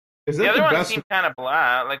 Is The that other the ones best? seem kind of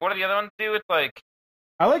blah. Like, what do the other ones do? It's like,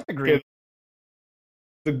 I like the green. Okay.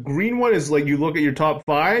 The green one is like you look at your top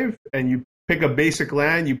 5 and you pick a basic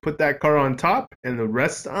land, you put that card on top, and the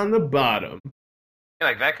rest on the bottom. yeah,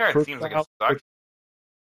 like that card First seems like out, it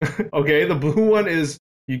sucks. Okay, the blue one is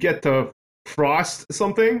you get to frost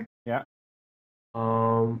something. Yeah.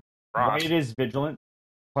 Frost. White is vigilant,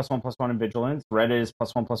 +1/+1 in vigilance. Red is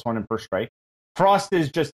 +1/+1 in first strike. Frost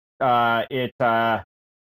is just it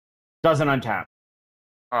doesn't untap.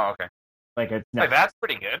 Oh, okay. Like it's Like, that's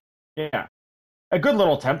pretty good. yeah, a good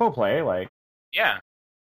little tempo play. Like Yeah.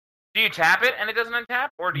 Do you tap it and it doesn't untap,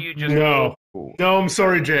 or do you just No, I'm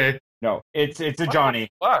sorry, Jay. no, it's a What Johnny.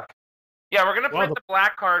 the fuck? Yeah, we're gonna Well, print the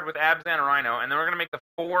black card with Abzan and Rhino, and then we're gonna make the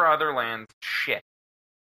 4 other lands shit.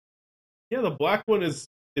 Yeah, the black one is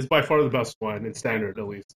by far the best one in standard, at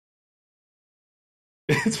least.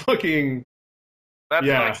 It's fucking That's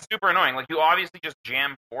Yeah. like super annoying. Like, you obviously just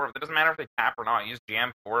jam 4 of them. It doesn't matter if they tap or not. You just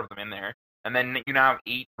jam 4 of them in there, and then you now have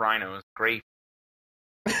 8 Rhinos. Great.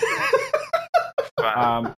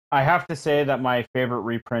 But, I have to say that my favorite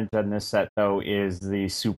reprint in this set though is the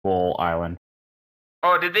Soup Bowl Island.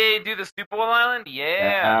 oh, did they do the Super Bowl Island?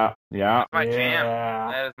 Yeah. Yeah. That's my jam.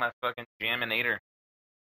 yeah. That is my fucking jaminator.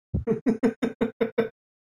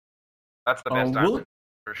 That's the best Willie, island,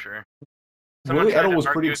 for sure. Someone Willie tried Edel to was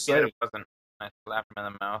argue pretty with me that excited. it wasn't. I slapped him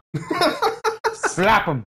in the mouth. Slap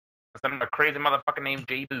him. I sent him a crazy motherfucker named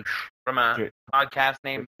Jay Boosh from a podcast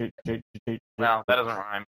named. Well, that doesn't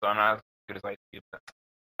rhyme, so I'm not as good as Ice Cube.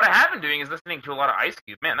 What I have been doing is listening to a lot of Ice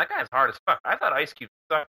Cube. Man, that guy's hard as fuck. I thought Ice Cube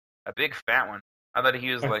sucked. A big fat one. I thought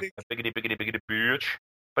he was I like think- a biggity bitch.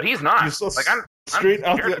 But he's not. You saw Like, I'm straight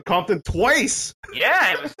out scared. to Compton twice.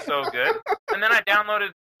 Yeah, it was so good. And then I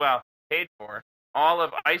downloaded, well, paid for all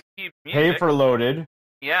of Ice Cube's music. Pay for loaded.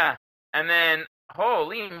 Yeah. And then,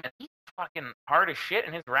 holy man, he's fucking hard as shit,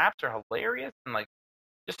 and his raps are hilarious and, like,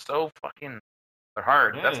 just so fucking, they're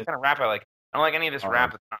hard. Yeah. That's the kind of rap I like. I don't like any of this Hard.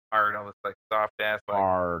 rap that's not hard, all this, like, soft ass, like,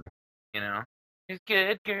 Hard. you know. She's a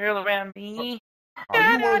good girl around me. Are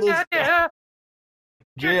you one of those guys?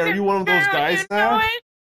 Jay, are you one of those guys now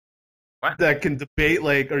that can debate?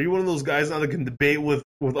 Like, are you one of those guys now that can debate with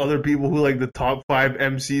other people who like the top 5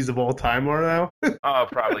 MCs of all time are now? Oh,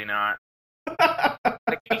 probably not.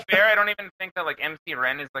 Like, to be fair, I don't even think that, like, MC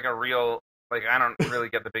Ren is, like, a real, like, I don't really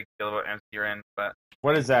get the big deal about MC Ren, but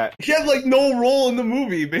What is that? He had like no role in the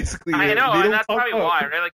movie, basically. I know, They and don't that's talk probably about- why,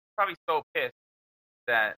 right? Like, he's probably so pissed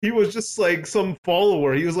that, He was just like some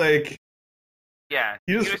follower. He was like yeah,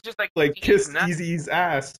 He he just, was just, like, like he's kissed nuts. Eazy-E's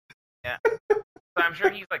ass. So I'm sure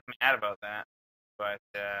he's, like, mad about that, but,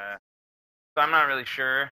 so I'm not really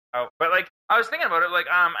sure how, but, like, I was thinking about it, like,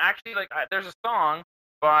 actually, like, there's a song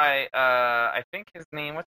by, I think his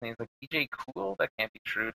name, what's his name? It's like DJ Cool? That can't be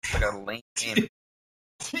true. It's like a lame name.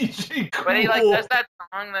 DJ Cool. But he, like, does that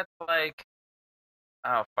song that's, like,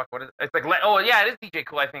 oh, fuck, what is it? It's like, oh, yeah, it is DJ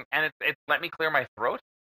Cool, I think, and it's Let Me Clear My Throat.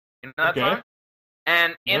 You know that Okay. song?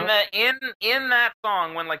 And in Yeah. in that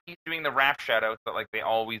song, when, like, he's doing the rap shout-outs that, like, they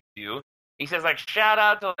always do, he says, like, shout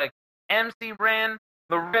out to, like, MC Ren,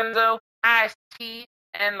 Lorenzo, Ice-T,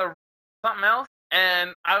 and something else.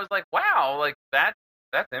 And I was like, wow, like, that's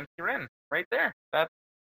MC Ren right there. That's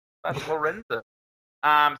Lorenzo.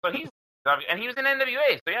 So he's, and he was in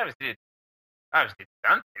NWA, so he obviously did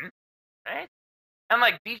something, right? And,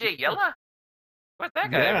 like, DJ Yella. What's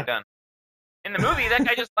that guy ever done? In the movie, that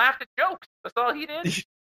guy just laughed at jokes. That's all he did.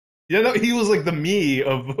 Yeah, no, he was like the me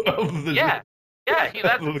of the. Yeah, that's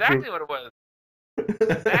exactly what it was.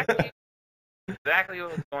 Exactly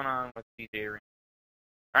what was going on with DJ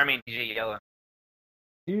Yella.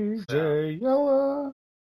 DJ Yella.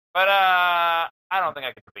 But I don't think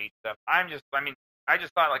I could debate stuff. I just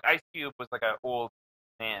thought like Ice Cube was like an old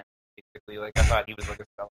man, basically. Like I thought he was like a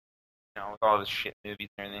self, with all his shit movies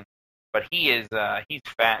and everything. But he's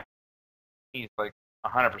fat. He's like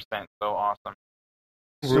 100% so awesome.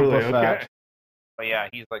 Really? Super fat. But yeah,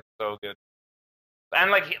 he's like so good.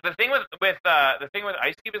 And like the thing with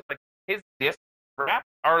Ice Cube is like his diss rap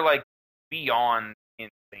are like beyond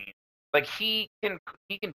insane. Like he can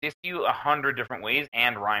diss you 100 different ways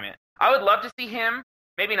and rhyme it. I would love to see him.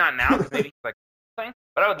 Maybe not now, because maybe he's like playing.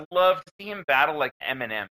 But I would love to see him battle like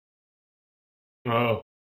Eminem. Oh.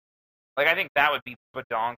 Like I think that would be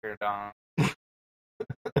badonkerdonk.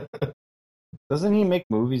 Doesn't he make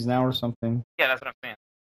movies now or something? Yeah, that's what I'm saying.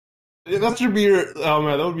 Yeah, that should be oh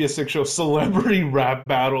man, that would be a sick show. Celebrity rap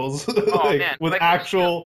battles. Oh man, with like,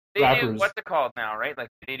 actual they rappers. do what's it called now, right? Like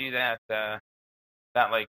they do that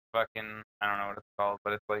like fucking I don't know what it's called,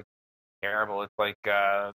 but it's like terrible. It's like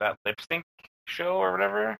that lip sync show or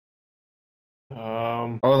whatever.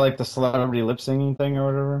 Or like the celebrity lip singing thing or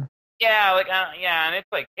whatever. Yeah, like and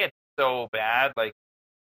it's so bad. Like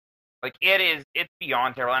it's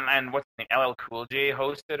beyond terrible. And what's the name? LL Cool J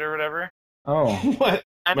hosted or whatever. Oh, what?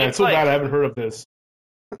 And Man, it's so like, bad I haven't heard of this.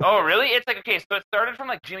 Oh, really? It's like, okay, so it started from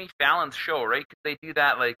like Jimmy Fallon's show, right? Because they do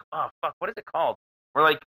that like, oh fuck, what is it called? Where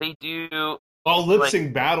like they do lip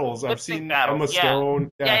sync battles. I've seen Emma Stone.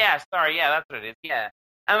 Yeah, sorry, yeah, that's what it is. Yeah,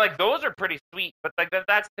 and like those are pretty sweet, but like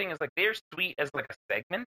that's the thing is like they're sweet as like a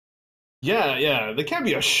segment. Yeah, they can't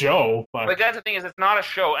be a show. But like that's the thing is it's not a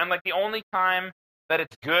show, and like the only time that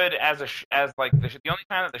it's good as the only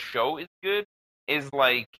time that the show is good is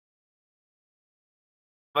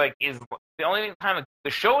is the only time the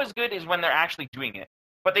show is good is when they're actually doing it.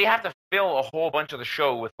 But they have to fill a whole bunch of the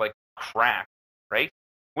show with like crap, right?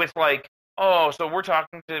 With like, oh, so we're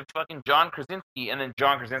talking to fucking John Krasinski, and then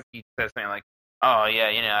John Krasinski says something like, oh yeah,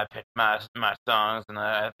 I picked my songs, and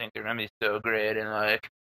I think they're gonna be so great, and like,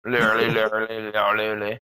 and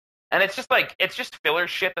it's just filler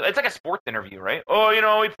shit. It's like a sports interview, right?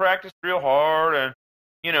 Oh, we practiced real hard, and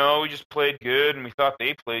we just played good, and we thought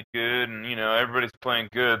they played good, and everybody's playing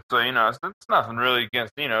good, so it's nothing really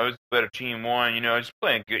against it's a better team won, just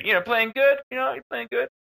playing good, you're playing good.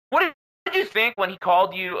 What did you think when he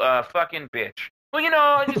called you a fucking bitch? Well,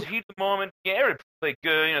 I just heat the moment. Yeah, everybody play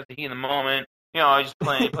good. It's the heat of the moment. I just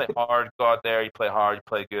play hard. Go out there, you play hard, you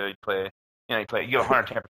play good, you give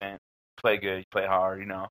 110%. Play good, you play hard.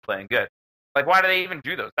 Playing good. Like, why do they even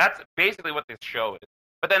do those? That's basically what this show is.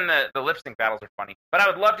 But then the lip sync battles are funny. But I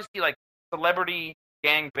would love to see like celebrity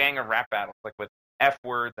gang banger rap battles, like with F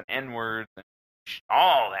words and N words and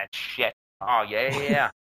all that shit. Oh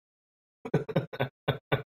yeah.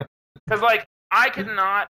 Because like I could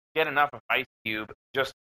not get enough of Ice Cube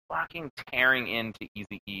just fucking tearing into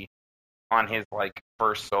Eazy-E on his like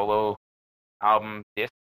first solo album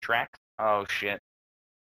disc tracks. Oh shit,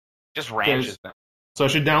 just ranches them. So I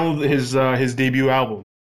should download his debut album.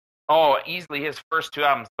 Oh, easily his first two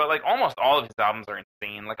albums, but like almost all of his albums are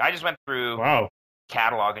insane. Like I just went through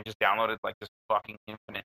catalog and just downloaded like just fucking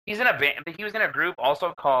infinite. He's in a band. He was in a group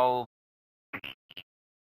also called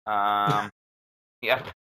yeah.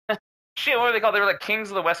 Shit, what were they called? They were like Kings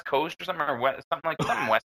of the West Coast or something, or something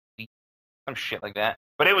West, some shit like that.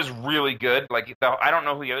 But it was really good. Like I don't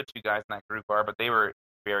know who the other two guys in that group are, but they were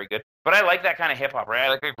very good. But I like that kind of hip hop, right? I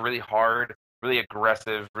like really hard, really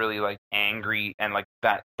aggressive, really like angry, and like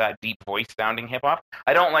that deep voice sounding hip hop.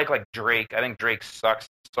 I don't like Drake. I think Drake sucks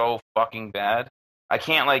so fucking bad. I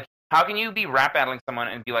can't like. How can you be rap battling someone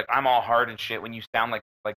and be like, I'm all hard and shit when you sound like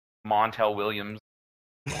Montel Williams?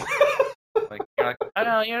 Like you're like,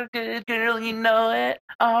 oh, you're a good girl, you know it.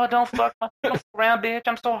 Oh, don't fuck around, bitch.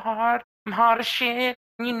 I'm so hard. I'm hard as shit,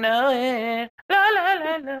 you know it. La la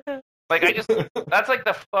la la. Like that's like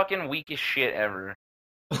the fucking weakest shit ever.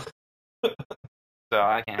 So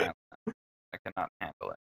I can't handle that. I cannot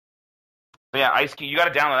handle it. But yeah, Ice Cube, you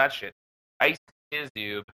gotta download that shit. Ice is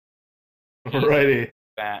Cube. Alrighty.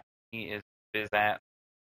 Fat. He is that.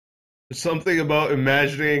 Something about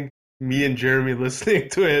imagining me and Jeremy listening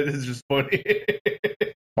to it is just funny.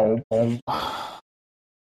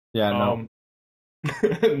 Yeah, no.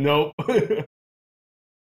 Nope.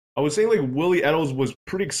 I was saying like Willie Eddles was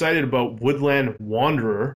pretty excited about Woodland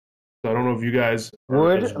Wanderer. So I don't know if you guys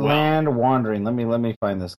Woodland Wandering. Let me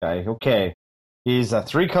find this guy. Okay. He's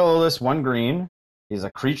 3 colorless, 1 green. He's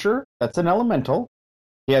a creature that's an elemental.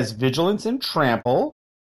 He has vigilance and trample.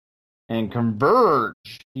 And Converge.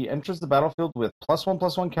 He enters the battlefield with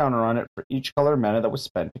 +1/+1 counter on it for each color mana that was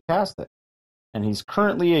spent to cast it. And he's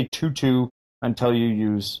currently a 2/2 until you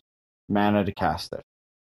use mana to cast it.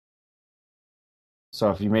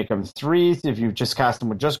 So if you make him 3, if you just cast him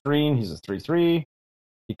with just green, he's a 3/3.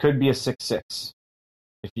 He could be a 6/6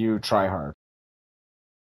 if you try hard.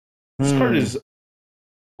 This card is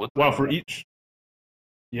for each.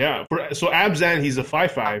 Yeah, so Abzan, he's a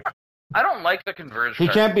 5/5. I don't like the Converge. He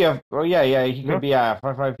card. can't be a. Oh yeah. He could be a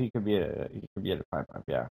 5/5. He could be a 5/5.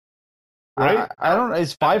 Yeah. Right? I don't.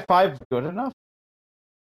 Is 5/5 good enough?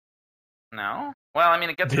 No. Well, I mean,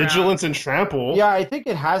 it gets Vigilance and trample. Yeah, I think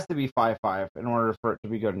it has to be 5/5 in order for it to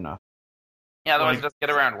be good enough. Yeah, otherwise it doesn't get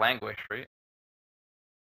around Languish, right?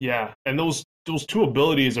 Yeah, and those two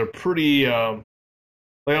abilities are pretty. Like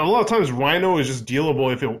a lot of times, Rhino is just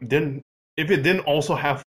dealable if it didn't also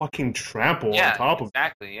have fucking trample on top of it.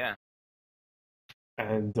 Exactly. Yeah.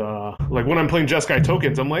 And like when I'm playing Jeskai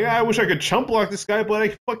tokens, I'm like, I wish I could chump block this guy, but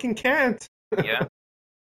I fucking can't. Yeah.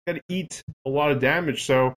 Gotta eat a lot of damage.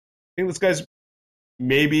 So I think this guy's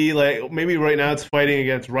maybe right now it's fighting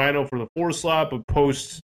against Rhino for the 4 slot, but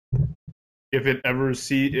post, if it ever is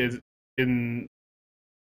in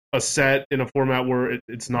a set in a format where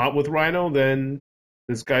it's not with Rhino, then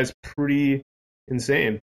this guy's pretty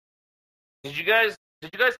insane. Did you guys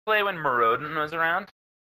play when Maraudon was around?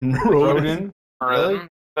 Maraudon? Really?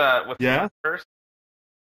 With Yeah. Sunburst?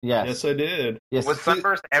 Yes, I did. Yes. Was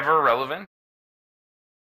Sunburst ever relevant?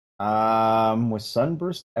 Was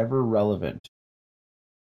Sunburst ever relevant?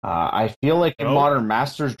 I feel like in Modern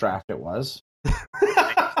Masters Draft it was.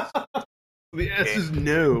 The answer is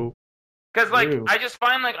no. Because I just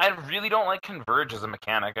find I really don't like Converge as a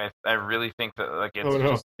mechanic. I really think that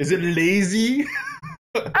it's Is it lazy?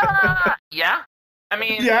 Yeah. I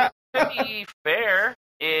mean, yeah. To be fair,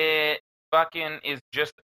 it fucking is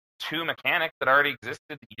just 2 mechanics that already existed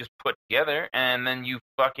that you just put together, and then you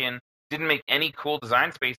fucking didn't make any cool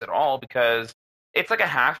design space at all because it's like a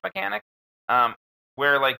half mechanic,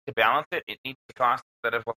 where to balance it needs to cost,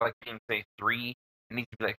 instead of being say 3, it needs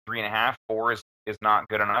to be 3.5. 4 is not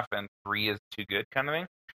good enough, and 3 is too good, kind of thing.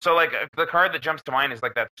 So the card that jumps to mind is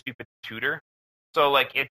that stupid tutor. So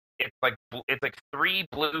it's 3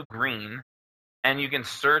 blue green, and you can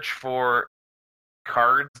search for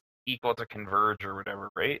cards equal to Converge or whatever,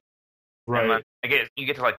 right? Right. And I guess you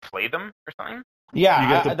get to play them or something.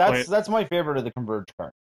 Yeah, that's my favorite of the Converge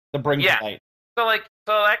card. The Bring to Light. So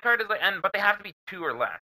that card is but they have to be 2 or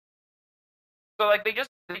less. So they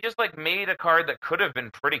just made a card that could have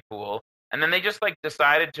been pretty cool, and then they just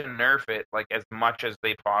decided to nerf it as much as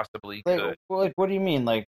they possibly could. What do you mean?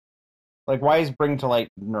 Why is Bring to Light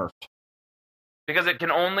nerfed? Because it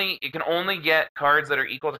can only get cards that are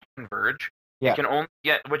equal to Converge. Yeah. It can only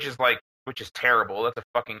get which is terrible. That's a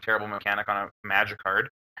fucking terrible mechanic on a Magic card.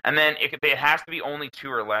 And then it has to be only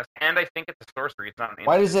 2 or less. And I think it's a sorcery. It's not an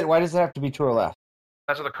instant. Why does it have to be 2 or less?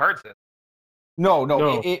 That's what the card says.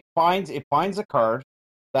 No. It finds a card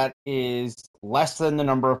that is less than the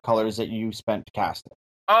number of colors that you spent to cast it.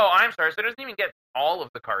 Oh, I'm sorry. So it doesn't even get all of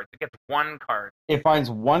the cards. It gets 1 card. It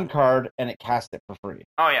finds 1 card and it casts it for free.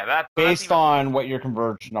 Oh yeah, that's based on what your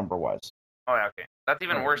Converge number was. Oh yeah, okay. That's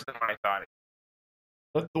even worse than what I thought.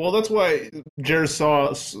 Well, that's why Jared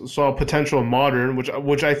saw potential in Modern,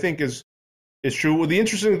 which I think is true. Well, the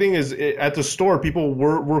interesting thing is at the store, people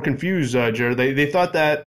were confused, Jared. They thought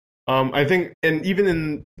that I think, and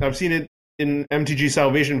even I've seen it in MTG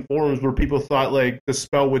Salvation forums where people thought the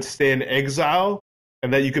spell would stay in exile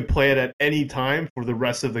and that you could play it at any time for the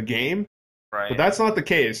rest of the game. Right. But that's not the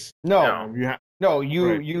case. No.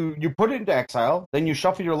 You put it into exile, then you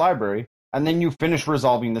shuffle your library, and then you finish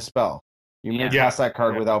resolving the spell. You may cast that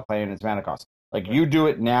card without paying its mana cost. You do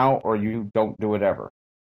it now, or you don't do it ever.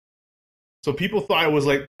 So people thought it was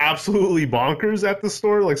absolutely bonkers at the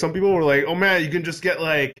store. Some people were like, "Oh man, you can just get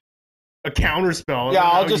a counter spell. Yeah,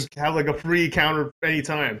 I'll just have a free counter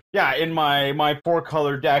anytime." Yeah, in my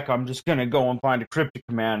 4-color deck, I'm just gonna go and find a cryptic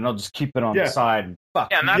command, and I'll just keep it on the side. And fuck.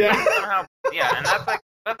 Yeah, and that's somehow. Yeah, and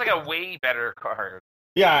that's a way better card.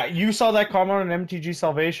 Yeah, you saw that comment on MTG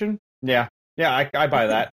Salvation? Yeah, I buy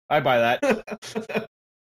that. I buy that.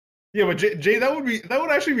 Yeah, but Jay, that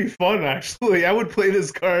would actually be fun. Actually, I would play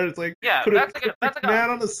this card. It's put that's a man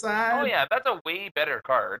on the side. Oh yeah, that's a way better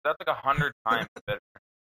card. That's 100 times better.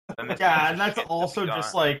 Yeah, and that's also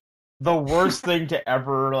just the worst thing to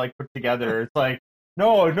ever like put together. It's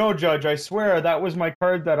no, Judge, I swear that was my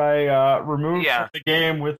card that I removed from the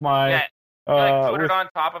game with my put it on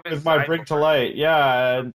top of his with my Bring to Light.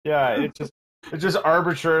 Yeah, it's just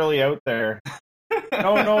arbitrarily out there.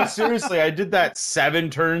 No, seriously, I did that 7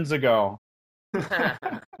 turns ago.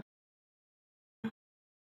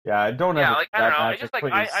 Yeah, I don't Yeah, ever like I that don't know. It's magic, just like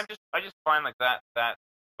please. I just find like that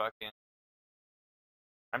fucking.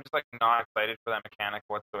 I'm just like not excited for that mechanic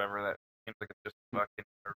whatsoever. That seems like it's just fucking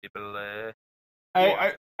horrible.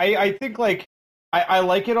 I think like I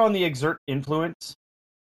like it on the exert influence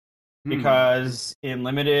because in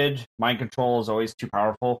limited, mind control is always too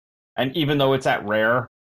powerful, and even though it's at rare,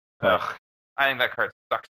 but Ugh, I think that card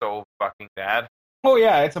sucks so fucking bad. oh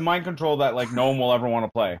yeah, it's a mind control that like no one will ever want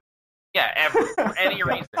to play. Yeah, ever for any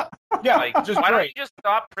reason. Yeah, Like, just why don't great. you just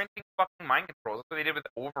stop printing fucking mind controls? That's what they did with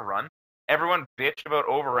Overrun. Everyone bitched about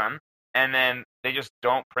Overrun, and then they just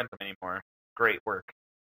don't print them anymore. Great work.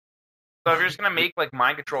 So if you're just gonna make like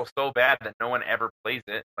mind control so bad that no one ever plays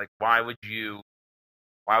it, like why would you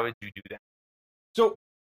do that? So,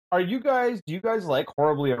 do you guys like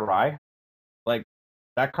Horribly Awry? Like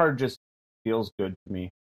that card just feels good to me.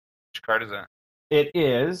 Which card is that? It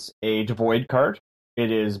is a devoid card. It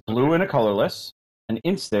is blue and a colorless, an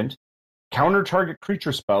instant, counter target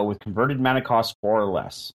creature spell with converted mana cost 4 or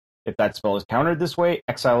less. If that spell is countered this way,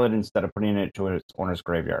 exile it instead of putting it to its owner's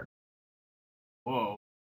graveyard. Whoa.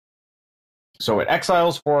 So it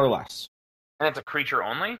exiles 4 or less. And it's a creature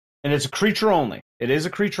only? And it's a creature only. It is a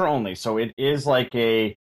creature only. So it is like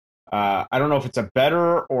a, I don't know if it's a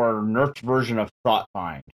better or nerfed version of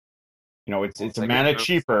Thoughtfind. You know, it's a Like mana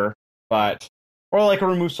cheaper, but, or like a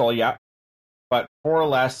Remove Soul, yeah. But 4 or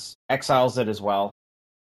less, exiles it as well.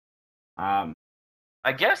 I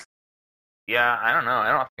guess. Yeah, I don't know.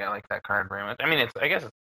 I don't think I like that card very much. I mean, I guess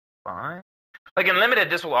it's fine. Like in limited,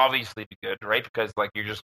 this will obviously be good, right? Because like you're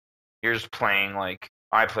just playing like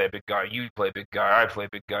I play a big guy, you play a big guy, I play a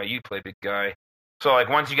big guy, you play a big guy. So like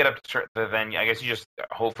once you get up to then I guess you just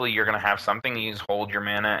hopefully you're gonna have something. You just hold your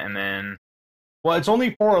mana and then. Well, it's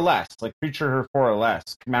only 4 or less. Like creature 4 or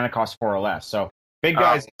less, mana cost 4 or less. So big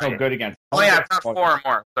guys are good against. Oh yeah, it's not 4 or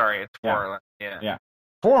more. Sorry, it's 4 Yeah. or less. Yeah. Yeah.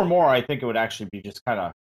 4 or more, I think it would actually be just kind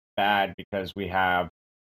of bad because we have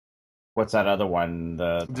what's that other one?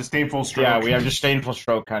 The Disdainful Stroke. Yeah, we have Disdainful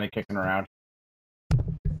Stroke kind of kicking around.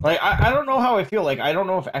 Like I don't know how I feel. Like I don't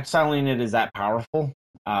know if exiling it is that powerful.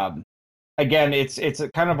 Again, it's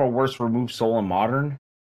a kind of a worse Remove Soul in Modern.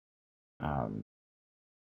 I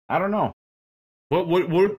don't know.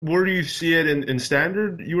 Where do you see it in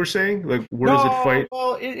Standard? You were saying, like, where does it fight?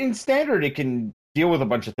 Well, in Standard, it can deal with a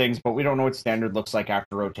bunch of things, but we don't know what Standard looks like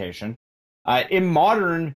after rotation. In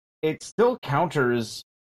Modern, it still counters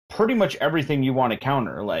pretty much everything you want to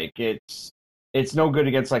counter. Like it's no good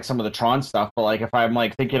against like some of the Tron stuff, but like if I'm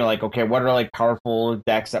like thinking like, okay, what are like powerful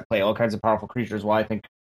decks that play all kinds of powerful creatures? Well, I think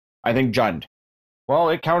Jund. Well,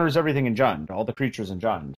 it counters everything in Jund, all the creatures in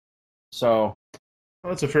Jund. So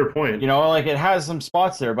that's a fair point. You know, like it has some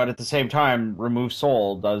spots there, but at the same time, Remove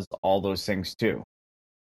Soul does all those things too.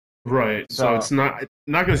 Right. So it's not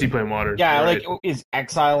going to see play Modern. Yeah, right? like is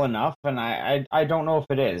Exile enough? And I don't know if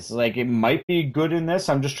it is. Like it might be good in this.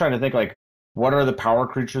 I'm just trying to think like what are the power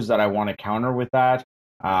creatures that I want to counter with that?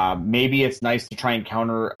 Maybe it's nice to try and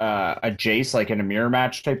counter a Jace like in a mirror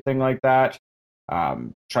match type thing like that.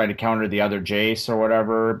 Try to counter the other Jace or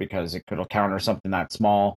whatever because it could counter something that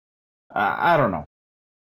small. I don't know.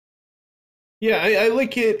 Yeah, I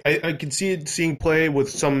like it. I can see it seeing play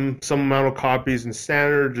with some amount of copies in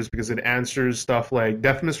Standard just because it answers stuff like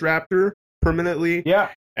Deafness Raptor permanently. Yeah.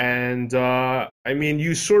 And, I mean,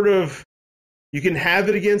 you can have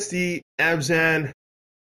it against the Abzan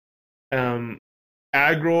aggro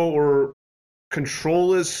or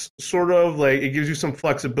controlless, sort of. Like, it gives you some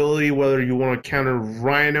flexibility whether you want to counter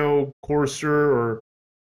Rhino, Courser, or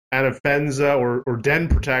Anafenza, or Den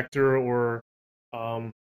Protector, or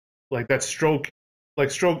like that Stroke.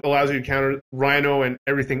 Like Stroke allows you to counter Rhino and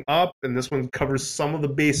everything up, and this one covers some of the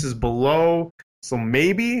bases below. So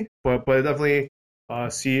maybe, but I definitely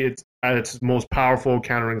see it at its most powerful,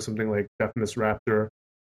 countering something like Deafness Raptor.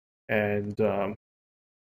 And I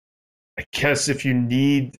guess if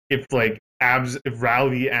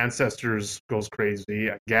Rally Ancestors goes crazy,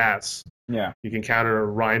 I guess you can counter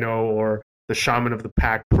Rhino or the Shaman of the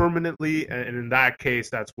Pack permanently, and in that case,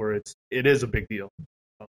 that's where it is a big deal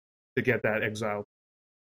to get that exiled.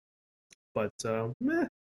 But I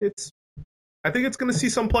think it's going to see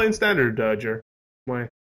some play in Standard, Jer. My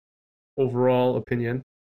overall opinion.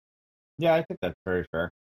 Yeah, I think that's very fair.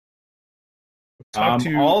 Talk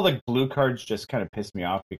to all the blue cards just kind of piss me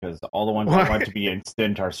off because all the ones I want to be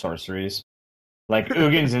instant are sorceries. Like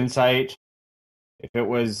Ugin's Insight, if it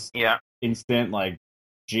was instant, like,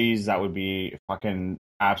 geez, that would be fucking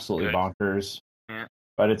absolutely bonkers. Yeah.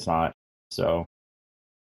 But it's not. So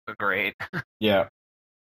great. Yeah.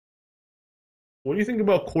 What do you think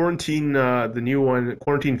about Quarantine, the new one,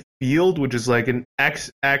 Quarantine Field, which is like an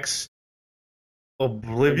XX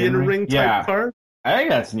Oblivion Ring type card? I think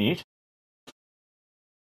that's neat.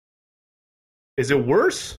 Is it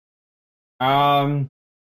worse? Well,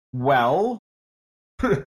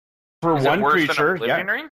 for Is one it worse creature, than Oblivion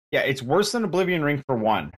Ring? Yeah, it's worse than Oblivion Ring for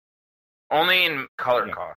one. Only in color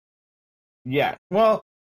cost. Yeah. Well,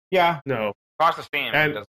 yeah. No. Cost the same.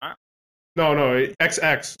 And, doesn't it? No,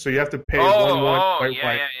 XX, so you have to pay white.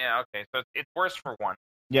 Yeah. Okay, so it's worse for one.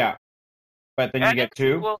 Yeah. But then you get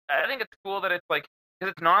two? Cool. I think it's cool that it's like,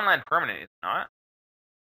 because it's non-land permanent, it's not?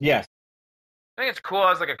 Yes. I think it's cool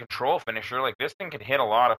as like a control finisher. Like, this thing can hit a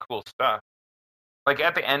lot of cool stuff. Like,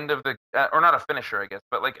 at the end of the, or not a finisher, I guess,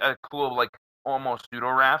 but like a cool, like, almost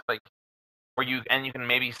pseudo-wrath, like, where you can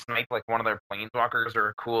maybe snipe like one of their planeswalkers or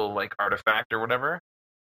a cool, like, artifact or whatever.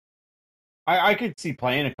 I could see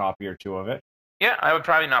playing a copy or two of it. Yeah, I would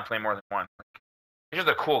probably not play more than one. Like, it's just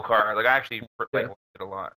a cool card. Like, I actually like it a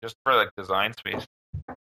lot, just for like design space.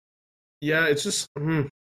 Yeah, it's just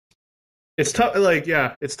it's tough. Like,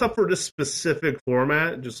 it's tough for this specific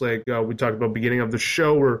format. Just like we talked about beginning of the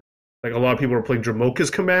show, where like a lot of people are playing Dramoka's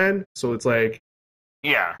Command, so it's like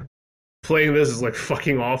playing this is like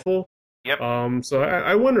fucking awful. Yep. So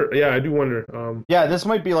I wonder. Yeah, I do wonder. Yeah, this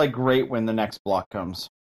might be like great when the next block comes.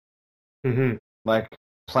 Mm-hmm. Like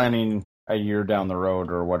planning a year down the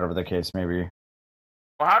road or whatever the case may be.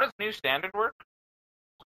 Well, how does new standard work?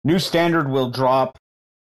 New standard will drop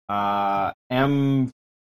M14.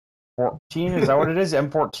 Is that what it is?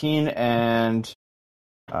 M14 and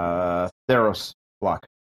Theros block.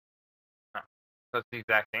 Oh, so it's the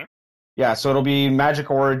exact same. Yeah, so it'll be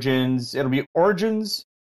Magic Origins. It'll be Origins,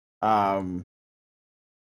 Cons,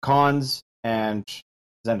 and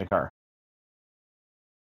Zendikar.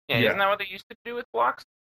 Yeah, isn't that what they used to do with blocks?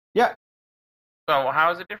 Yeah. So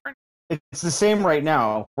how is it different? It's the same right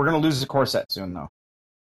now. We're going to lose the core set soon, though.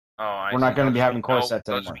 Oh, we're not going to be having core sets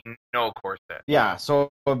anymore. No core set. Yeah, so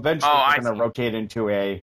eventually we're going to rotate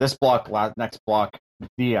into this block, next block,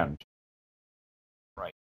 the end.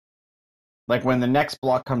 Right. Like when the next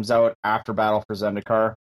block comes out after Battle for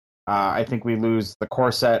Zendikar, I think we lose the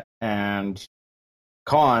core set and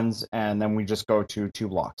Cons, and then we just go to 2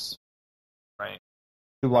 blocks. Right.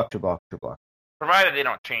 2 block. Provided they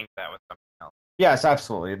don't change that with something else. Yes,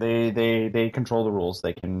 absolutely. They control the rules.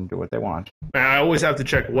 They can do what they want. I always have to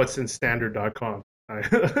check what's in standard.com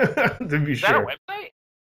to be Is sure. that a website?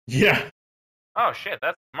 Yeah. Oh shit,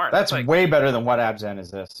 that's smart. That's like, way better than what Abzan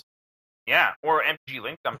is this. Yeah, or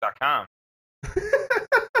mtglinkdump.com.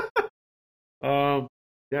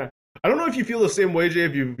 Yeah. I don't know if you feel the same way, Jay,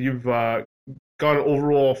 if you've got an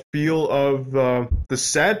overall feel of the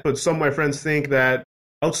set, but some of my friends think that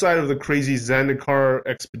outside of the crazy Zendikar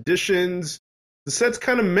expeditions, the set's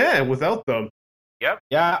kind of meh without them. Yep.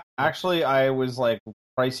 Yeah, actually, I was like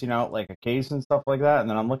pricing out like a case and stuff like that, and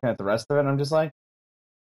then I'm looking at the rest of it, and I'm just like,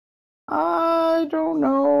 I don't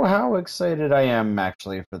know how excited I am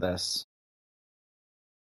actually for this.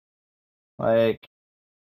 Like,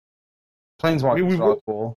 Planeswalkers are all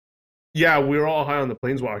cool. Yeah, we were all high on the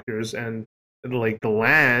Planeswalkers, and like the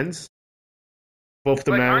lands, both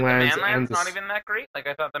the aren't manlands the manlands and not even that great? Like,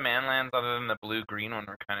 I thought the manlands, other than the blue-green one,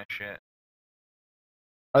 were kind of shit.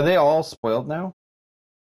 Are they all spoiled now?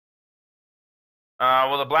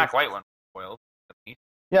 Well, the black-white one was spoiled, at least.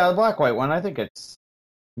 Yeah, the black-white one, I think it's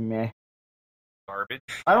meh. Garbage.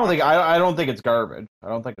 I don't think it's garbage. I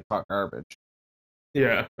don't think it's hot garbage.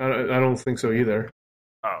 Yeah, I don't think so either.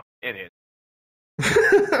 Oh, it is.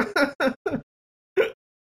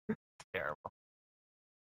 Terrible.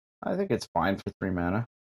 I think it's fine for 3 mana.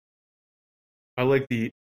 I like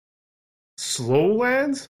the slow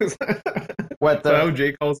lands. What the? Is that how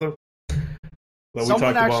Jay calls them?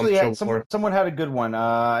 Someone had a good one.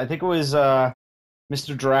 I think it was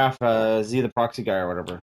Mr. Giraffe, Z the Proxy guy or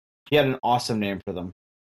whatever. He had an awesome name for them.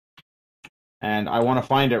 And I want to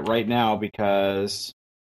find it right now because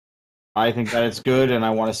I think that it's good and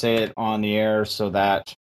I want to say it on the air so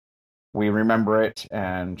that we remember it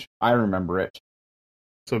and I remember it.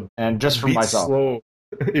 So and just for myself.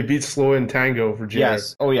 It beats slow in Tango for Jared.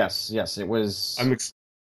 Yes. Oh, yes. Yes, it was.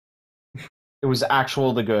 It was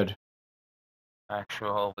actual the good.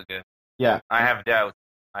 Actual the good. Yeah. I have doubts.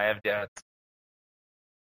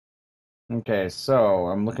 Okay, so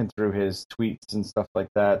I'm looking through his tweets and stuff like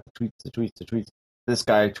that. The tweets. This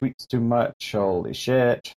guy tweets too much. Holy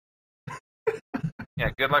shit. Yeah,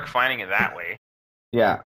 good luck finding it that way.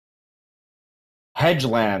 Yeah.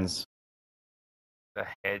 Hedgelands. The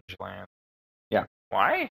hedgeland. Yeah.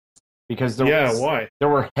 Why? Because why? There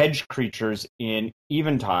were hedge creatures in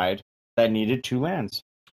Eventide that needed 2 lands.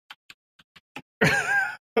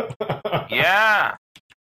 Yeah.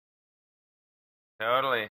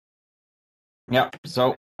 Totally. Yep.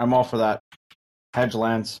 So I'm all for that. Hedge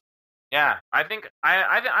lands. Yeah, I think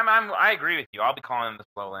I agree with you. I'll be calling them the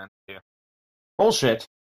slow lands too. Bullshit.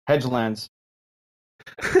 Hedge lands.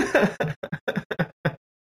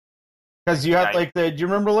 Because you had do you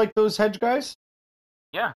remember like those hedge guys?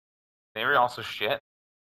 Yeah, they were also shit.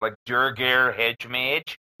 Like Durgar Hedge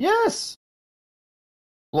Mage. Yes.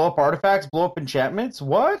 Blow up artifacts, blow up enchantments.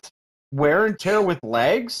 What? Wear and tear with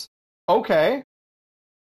legs? Okay.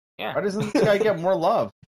 Yeah. Why doesn't this guy get more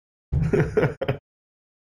love?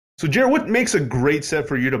 So, Jared, what makes a great set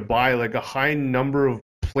for you to buy? Like a high number of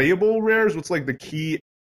playable rares? What's like the key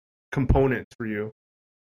component for you?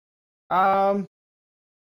 I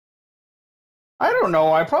don't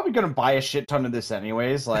know. I'm probably gonna buy a shit ton of this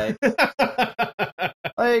anyways. Like,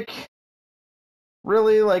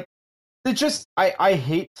 really, like, it just I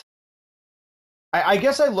hate. I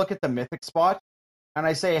guess I look at the mythic spot and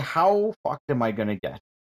I say, how fucked am I gonna get?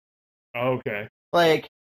 Okay. Like,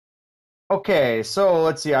 okay, so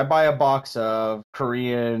let's see. I buy a box of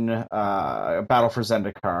Korean Battle for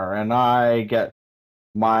Zendikar, and I get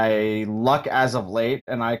my luck as of late,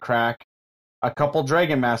 and I crack a couple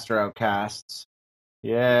Dragon Master outcasts.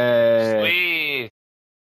 Yay! Sweet.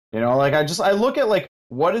 You know, like I look at like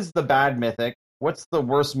what is the bad mythic, what's the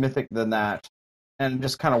worst mythic than that, and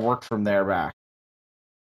just kind of work from there back.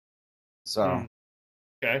 So.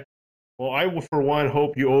 Okay. Well, I will, for one,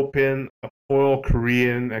 hope you open a foil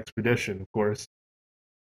Korean expedition, of course.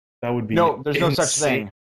 That would be No, there's no insane. such thing.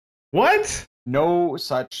 What? No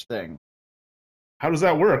such thing. How does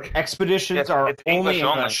that work? Expeditions are it's only English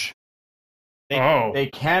only. English. They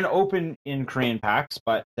can open in Korean packs,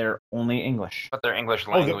 but they're only English. But they're English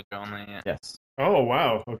language only. Yeah. Yes. Oh,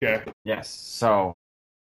 wow. Okay. Yes. So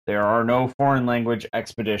there are no foreign language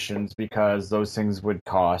expeditions because those things would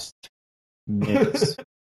cost minutes.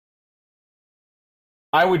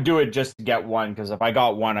 I would do it just to get one, because if I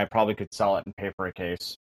got one, I probably could sell it and pay for a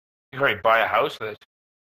case. You could already buy a house with it.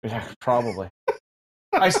 Yeah, probably.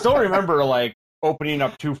 I still remember, like, opening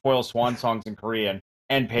up 2 foil swan songs in Korean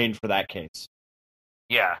and paying for that case.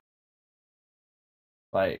 Yeah.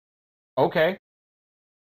 Like, okay.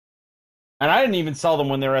 And I didn't even sell them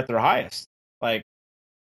when they were at their highest. Like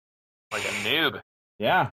a noob.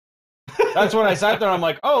 Yeah. That's when I sat there and I'm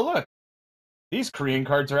like, oh, look. These Korean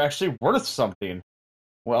cards are actually worth something.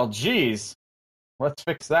 Well, geez. Let's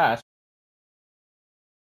fix that.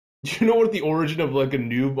 Do you know what the origin of like a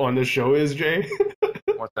noob on the show is, Jay?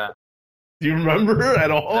 What's that? Do you remember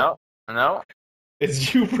at all? No.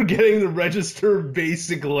 It's you forgetting to register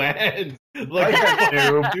basic land. Like a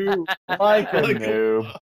noob. Like a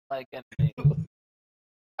noob. Like a noob.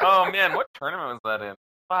 Oh, man. What tournament was that in?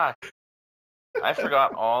 Fuck. I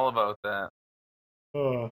forgot all about that.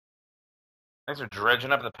 Thanks for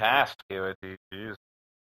dredging up the past, KYT. Jeez.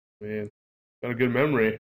 Man, got a good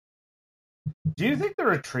memory. Do you think the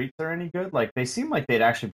retreats are any good? Like, they seem like they'd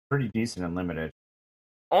actually be pretty decent in Limited.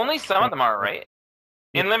 Only some of them are, right?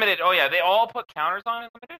 In Limited, oh yeah, they all put counters on in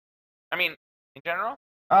Limited? I mean, in general?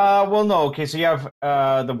 Well, no. Okay, so you have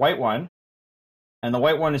the white one, and the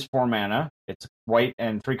white one is 4 mana. It's white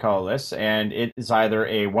and 3 colorless, and it is either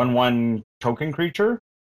a 1/1 token creature,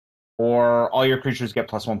 or all your creatures get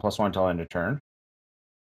 +1/+1 until end of turn.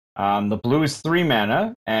 The blue is 3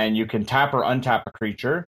 mana, and you can tap or untap a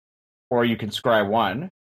creature, or you can scry 1.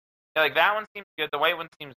 Yeah, like that one seems good. The white one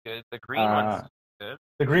seems good. The green one's good.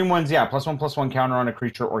 The green one's, yeah, +1/+1 counter on a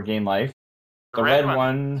creature or gain life. The red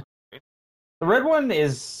one... The red one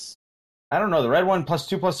is... I don't know. The red one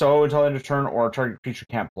 +2/+0 until end of turn, or target creature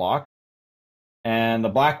can't block. And the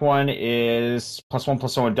black one is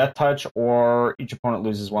 +1/+0 in death touch, or each opponent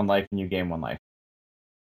loses 1 life and you gain 1 life.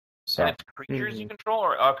 So, and it's creatures you control,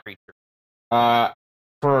 or a creature?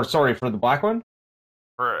 For the black one?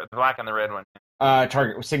 For the black and the red one.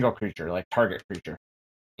 Target single creature, like target creature.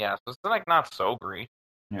 Yeah, so it's like not so great.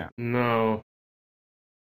 Yeah. No.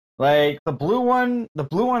 Like the blue one,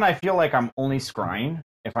 I feel like I'm only scrying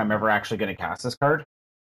if I'm ever actually going to cast this card.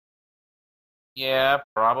 Yeah,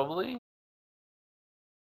 probably.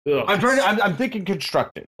 Ugh. I'm thinking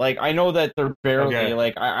constructed. Like, I know that they're barely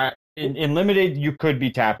like in limited you could be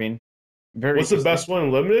tapping. What's the best one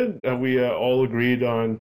in limited? Have we all agreed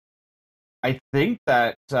on? I think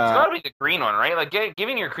that it's gotta be the green one, right? Like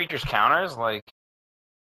giving your creatures counters, like.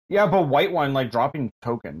 Yeah, but white one, like dropping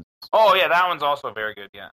tokens. Oh yeah, that one's also very good.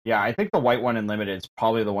 Yeah. Yeah, I think the white one in limited is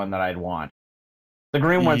probably the one that I'd want. The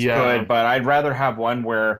green one's good, but I'd rather have one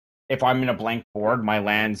where if I'm in a blank board, my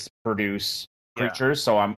lands produce creatures,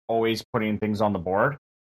 so I'm always putting things on the board.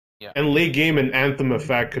 Yeah. And late game and Anthem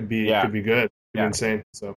effect could be good. Yeah. insane.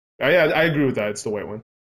 So yeah, I agree with that. It's the white one.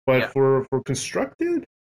 But Yeah. for constructed,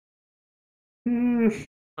 Who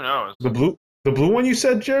knows? the blue one you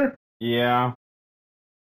said, Jer? Yeah.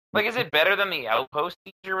 Like, is it better than the Outpost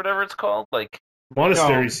Siege or whatever it's called? Like,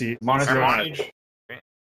 Monastery No, Siege. Monastery It's not. Siege?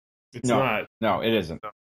 It's No. not. No, it isn't.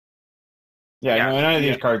 So- Yeah, Yeah. no, none of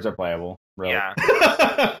these Yeah. cards are playable. Really. yeah.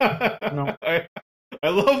 No. I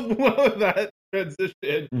love that transition.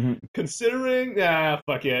 Mhm. Considering,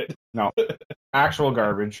 fuck it. No. Actual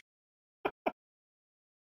garbage.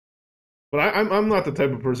 But I'm not the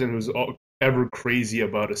type of person who's ever crazy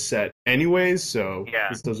about a set, anyways. So Yeah.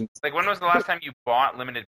 this doesn't Like, when was the last time you bought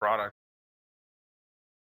limited product?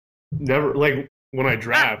 never like when I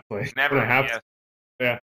draft, like Never. when I have Yes.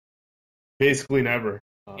 to, basically never.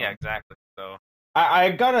 Yeah, exactly. So,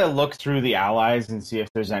 I gotta look through the allies and see if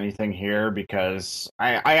there's anything here because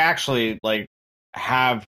I actually like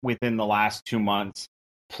have within the last 2 months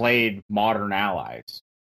played modern allies.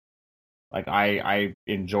 Like I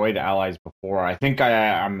enjoyed allies before. I think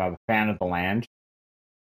I'm a fan of the land.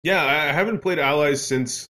 Yeah, I haven't played allies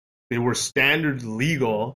since they were standard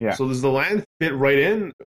legal. Yeah. So does the land fit right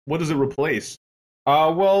in? What does it replace?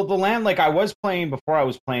 Well, the land like I was playing before. I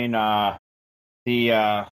was playing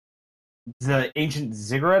the ancient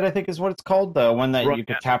ziggurat, I think is what it's called. The one that Right. you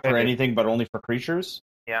could tap for anything, but only for creatures.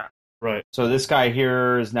 yeah. Right. So this guy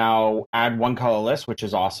here is now add one colorless, which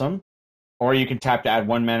is awesome. Or you can tap to add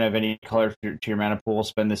 1 mana of any color to your mana pool.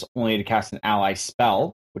 Spend this only to cast an ally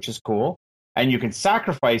spell, which is cool. And you can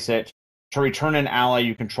sacrifice it to return an ally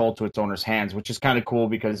you control to its owner's hands, which is kind of cool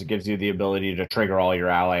because it gives you the ability to trigger all your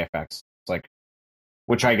ally effects. It's like,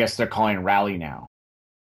 which I guess they're calling rally now.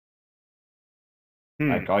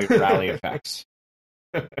 Like all your rally effects.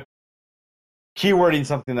 Keywording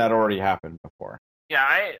something that already happened before.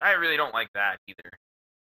 Yeah, I really don't like that either.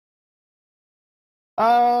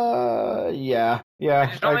 Yeah. I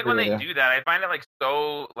just don't like when agree they with you. do that. I find it like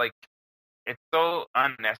so like it's so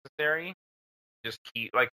unnecessary. Just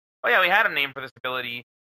keep like, oh yeah, we had a name for this ability,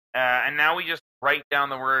 and now we just write down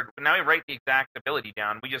the word. Now we write the exact ability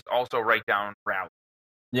down. We just also write down route.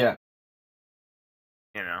 Yeah.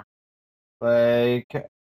 You know. Like,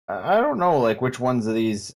 I don't know, like, which ones of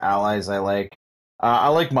these allies I like. I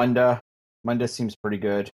like Munda. Munda seems pretty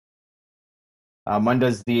good.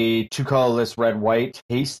 Munda's the 2 colorless red-white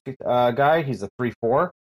haste guy. He's a 3/4.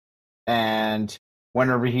 And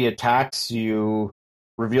whenever he attacks, you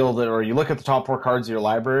reveal that, or you look at the top 4 cards of your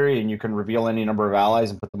library, and you can reveal any number of allies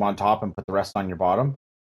and put them on top and put the rest on your bottom.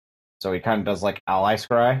 So he kind of does like ally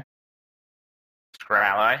scry.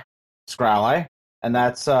 Scrally. Scrally. And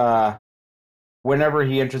that's whenever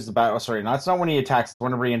he enters the battle. Sorry, that's not when he attacks. It's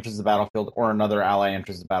whenever he enters the battlefield or another ally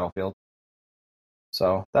enters the battlefield.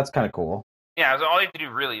 So that's kind of cool. Yeah, so all you have to do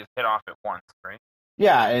really is hit off at once, right?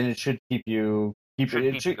 Yeah, and it should keep you Should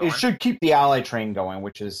keep you going. it should keep the ally train going,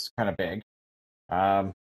 which is kind of big. They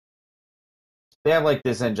have like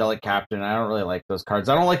this angelic captain. I don't really like those cards.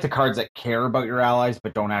 I don't like the cards that care about your allies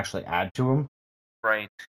but don't actually add to them. Right.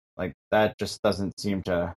 Like that just doesn't seem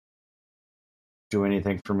to do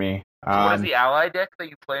anything for me. So what does the ally deck that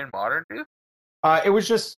you play in Modern do? It was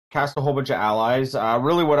just cast a whole bunch of allies.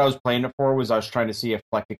 Really, what I was playing it for was I was trying to see if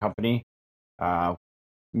Collected Company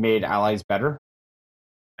made allies better,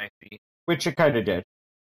 I see. which it kind of did.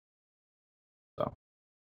 So,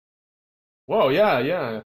 Whoa,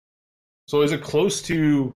 yeah. So is it close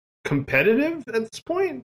to competitive at this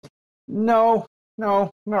point? no,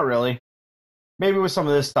 not really. Maybe with some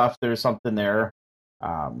of this stuff, there's something there.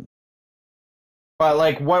 But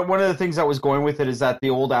like, one of the things that was going with it is that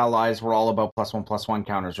the old allies were all about +1/+1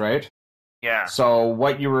 counters, right? Yeah. So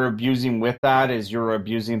what you were abusing with that is you were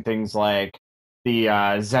abusing things like the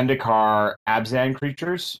Zendikar Abzan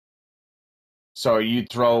creatures. So you'd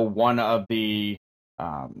throw one of the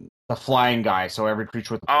flying guy, so every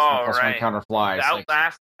creature with a +1/+1 counter flies. The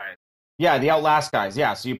Outlast guys. Yeah, the Outlast guys.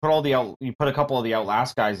 Yeah, so you put a couple of the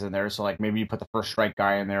Outlast guys in there. So like maybe you put the first strike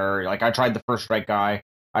guy in there. Like I tried the first strike guy.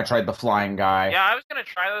 I tried the flying guy. Yeah, I was gonna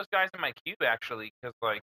try those guys in my cube actually, because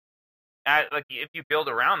like if you build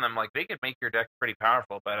around them, like they could make your deck pretty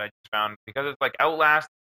powerful. But I just found because it's like Outlast,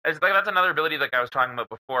 it's like that's another ability like I was talking about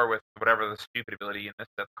before with whatever the stupid ability in this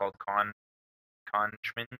that's called Conchman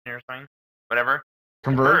or something, whatever.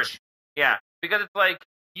 Converge. Yeah, because it's like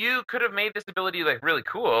you could have made this ability like really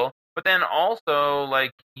cool, but then also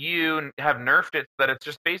like you have nerfed it so that it's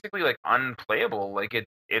just basically like unplayable. Like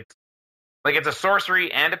it's like it's a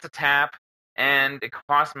sorcery and it's a tap and it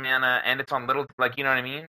costs mana and it's on little, like, you know what I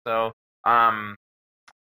mean? So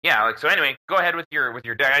yeah, like, so anyway, go ahead with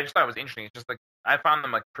your deck. I just thought it was interesting. It's just like I found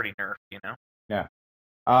them like pretty nerfed, you know? Yeah.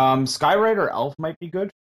 Skywriter Elf might be good.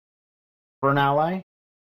 for an ally.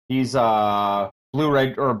 He's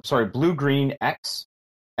blue green X,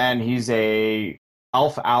 and he's a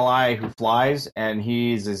elf ally who flies, and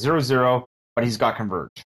he's a 0/0, but he's got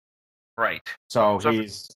converge. Right. So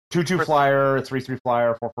he's 2/2 flyer, 3/3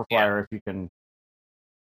 flyer, 4/4 flyer. If you can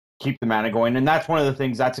keep the mana going, and that's one of the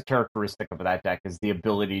things. That's a characteristic of that deck is the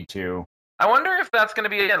ability to. I wonder if that's going to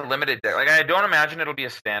be a limited deck. Like, I don't imagine it'll be a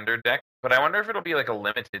standard deck, but I wonder if it'll be like a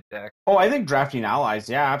limited deck. Oh, I think drafting allies,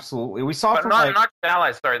 yeah, absolutely. We saw But from not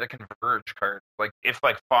allies. Sorry, the converge card. Like, if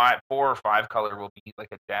like 4 or 5 color will be like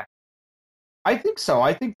a deck. I think so.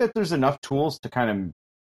 I think that there's enough tools to kind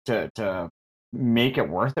of to make it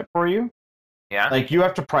worth it for you. Yeah. Like you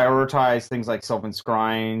have to prioritize things like Sylvan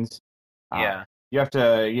Scryings. Yeah. You have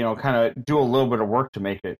to, kind of do a little bit of work to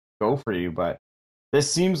make it go for you, but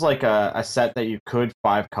this seems like a set that you could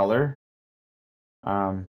 5 color.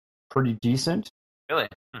 Pretty decent. Really?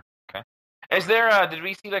 Okay. Is there, did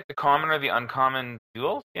we see like the common or the uncommon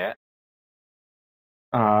duels yet?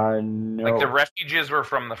 No. Like the refuges were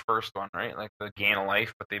from the first one, right? Like the gain of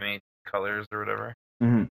life, but they made colors or whatever.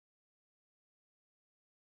 Mm-hmm.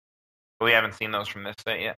 But we haven't seen those from this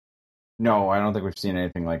set yet. No, I don't think we've seen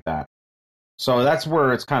anything like that. So that's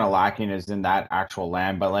where it's kind of lacking is in that actual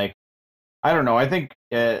land. But like, I don't know. I think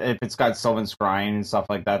if it's got Sylvan Scrying and stuff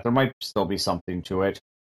like that, there might still be something to it.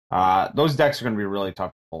 Those decks are going to be really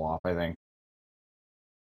tough to pull off, I think.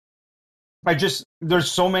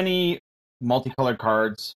 There's so many multicolored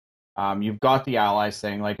cards. You've got the allies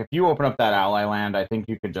thing. Like, if you open up that ally land, I think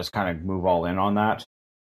you could just kind of move all in on that.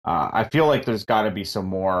 I feel like there's got to be some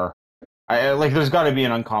more. There's got to be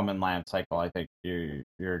an uncommon land cycle. I think you're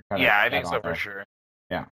kind of. Yeah, I think so for sure.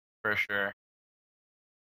 Yeah, for sure.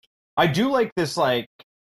 I do like this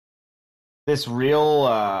real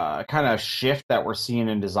kind of shift that we're seeing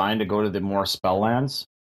in design to go to the more spell lands.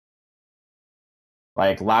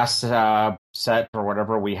 Like last set or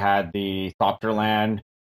whatever, we had the Thopter land.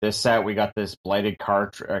 This set, we got this Blighted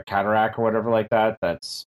Cataract or whatever like that.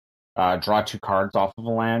 That's draw 2 cards off of a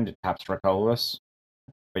land. It taps for colorless,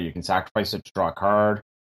 but you can sacrifice it to draw a card.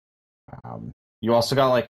 You also got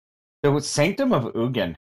like the Sanctum of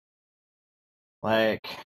Ugin. Like,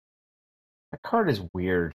 that card is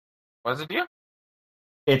weird. What does it do?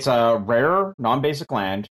 It's a rare, non-basic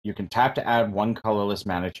land. You can tap to add 1 colorless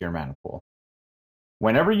mana to your mana pool.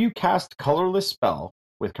 Whenever you cast colorless spell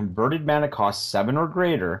with converted mana cost 7 or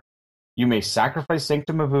greater, you may sacrifice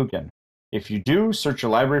Sanctum of Ugin. If you do, search your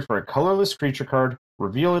library for a colorless creature card,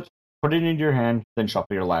 reveal it, put it into your hand, then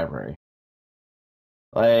shuffle your library.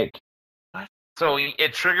 Like, so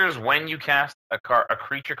it triggers when you cast a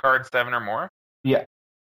creature card 7 or more? Yeah.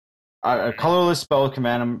 A colorless spell with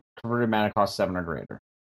converted mana cost 7 or greater.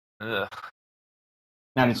 Ugh.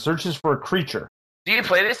 And it searches for a creature. Do you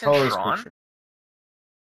play this in Tron? Creature.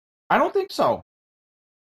 I don't think so.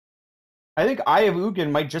 I think Eye of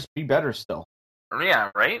Ugin might just be better still. Yeah,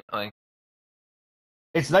 right? Like,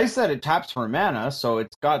 it's nice that it taps for mana, so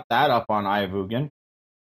it's got that up on Eye of Ugin.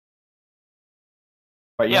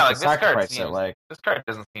 But you have to sacrifice it. This card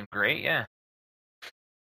doesn't seem great, yeah.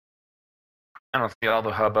 I don't see all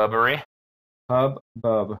the hubbubbery.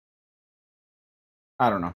 Hubbub. I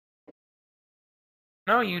don't know.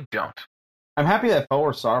 No, you don't. I'm happy that Foe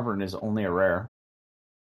or Sovereign is only a rare.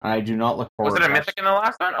 I do not look forward to Was it a mythic in the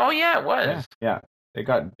last one? Oh, yeah, it was. Yeah. It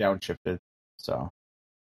got downshifted, so.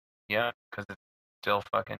 Yeah, because it's still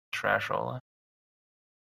fucking trashola.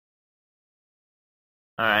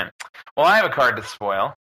 Alright. Well, I have a card to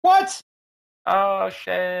spoil. What? Oh,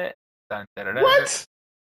 shit. What?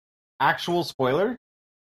 Actual spoiler?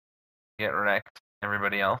 Get wrecked,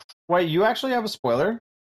 everybody else. Wait, you actually have a spoiler?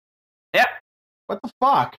 Yeah. What the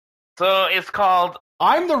fuck? So it's called...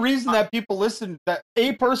 I'm the reason that people listen, that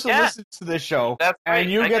a person listens to this show, that's right.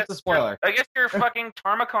 And you get the spoiler. I guess your fucking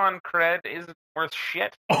Tarmacon cred is worth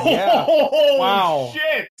shit. Yeah. Oh, wow.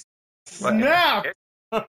 Shit! Snap!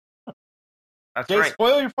 That's okay, right.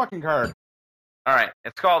 Spoil your fucking card. Alright,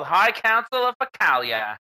 it's called High Council of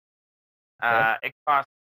Bacalia. Okay. It costs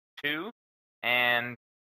 2 and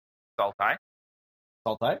Sultai.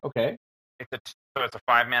 Sultai, okay. It's a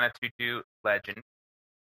 5 mana 2/2 legend.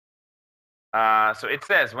 So it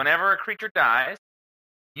says, whenever a creature dies,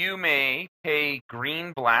 you may pay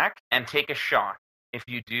green-black and take a shot. If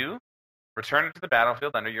you do, return it to the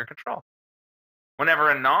battlefield under your control. Whenever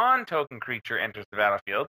a non-token creature enters the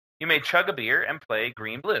battlefield, you may chug a beer and play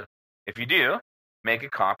green-blue. If you do, make a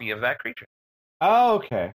copy of that creature. Oh,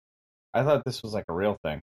 okay. I thought this was like a real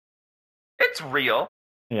thing. It's real.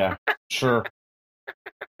 Yeah, sure.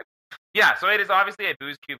 Yeah, so it is obviously a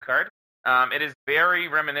Booze Cube card. It is very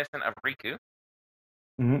reminiscent of Riku.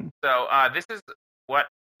 Mm-hmm. So this is what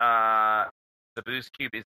the boost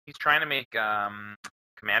cube is he's trying to make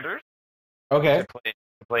commanders Okay. to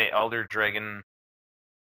play Elder Dragon.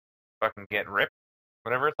 Fucking get ripped,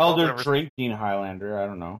 whatever it's called. Elder whatever. Drinking Highlander. I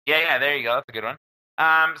don't know. Yeah, there you go. That's a good one.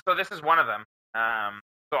 So this is one of them.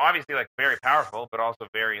 So obviously like very powerful, but also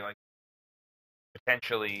very like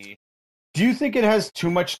potentially. Do you think it has too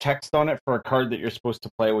much text on it for a card that you're supposed to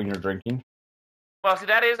play when you're drinking? Well, see,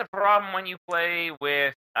 that is a problem when you play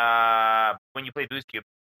with Boost Cube.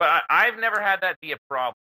 But I've never had that be a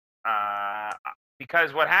problem.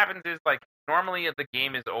 Because what happens is like normally the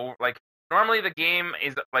game is over. Like normally the game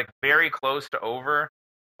is like very close to over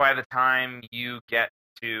by the time you get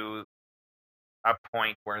to a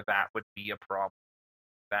point where that would be a problem.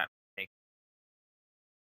 That makes.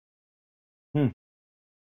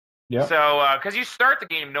 Yeah. So, because you start the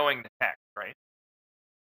game knowing the text, right?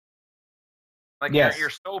 Like Yes. you're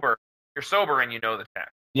sober and you know the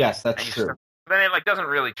text. Yes, that's And you true. start, then it like doesn't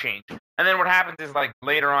really change. And then what happens is like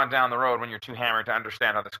later on down the road when you're too hammered to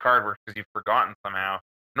understand how this card works because you've forgotten somehow.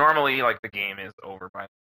 Normally, like the game is over by.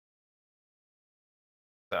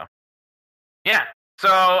 So, yeah.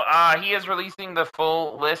 So he is releasing the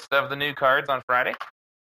full list of the new cards on Friday,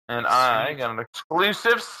 and I got an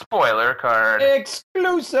exclusive spoiler card.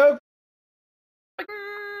 Exclusive.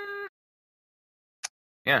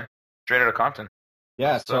 Yeah, straight out of Compton.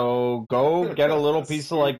 Yeah, so go get a little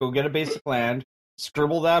piece of go get a basic land,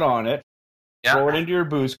 scribble that on it, Yeah. throw it into your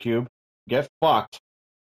boost cube, get fucked.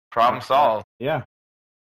 Problem solved. Yeah.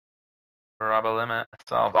 Problem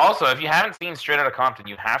solved. Also, if you haven't seen Straight Outta Compton,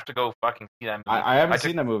 you have to go fucking see that movie. I haven't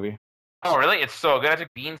seen that movie. Oh, really? It's so good. I took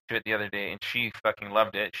Beans to it the other day, and she fucking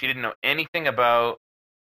loved it. She didn't know anything about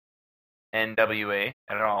NWA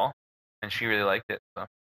at all, and she really liked it. So.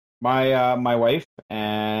 My wife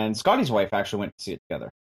and Scotty's wife actually went to see it together.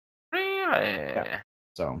 Really? Yeah.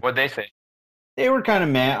 So What'd they say? they were kind of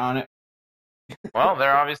meh on it. Well,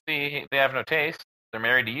 they have no taste. They're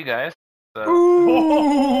married to you guys. So.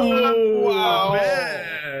 Oh, wow.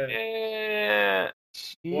 man. Yeah.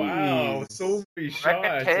 Wow, Jeez. so many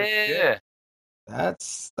shots. Yeah.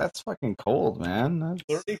 That's fucking cold, man. That's...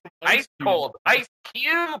 Learning from Ice Cube. cold. Ice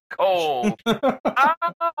cube cold.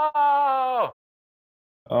 Oh.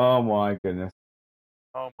 Oh my goodness.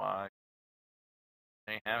 Oh my.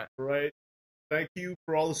 There you have it. Right. Thank you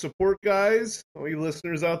for all the support, guys, all you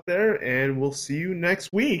listeners out there, and we'll see you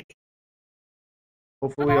next week.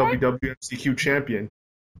 Hopefully, I'll be WMCq champion.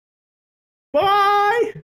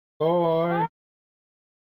 Bye! Bye.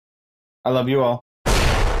 I love you all.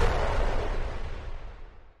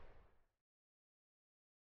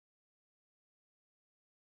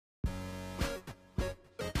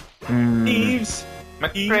 Eves!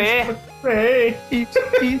 McCray. McCray! Eves,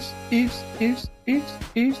 McCray.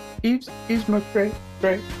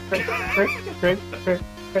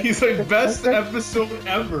 He's like, best episode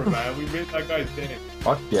ever, man. We made that guy's day.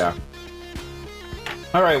 Fuck yeah.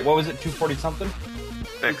 All right, what was it? 240 something?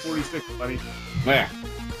 246, buddy. Yeah.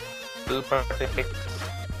 Super.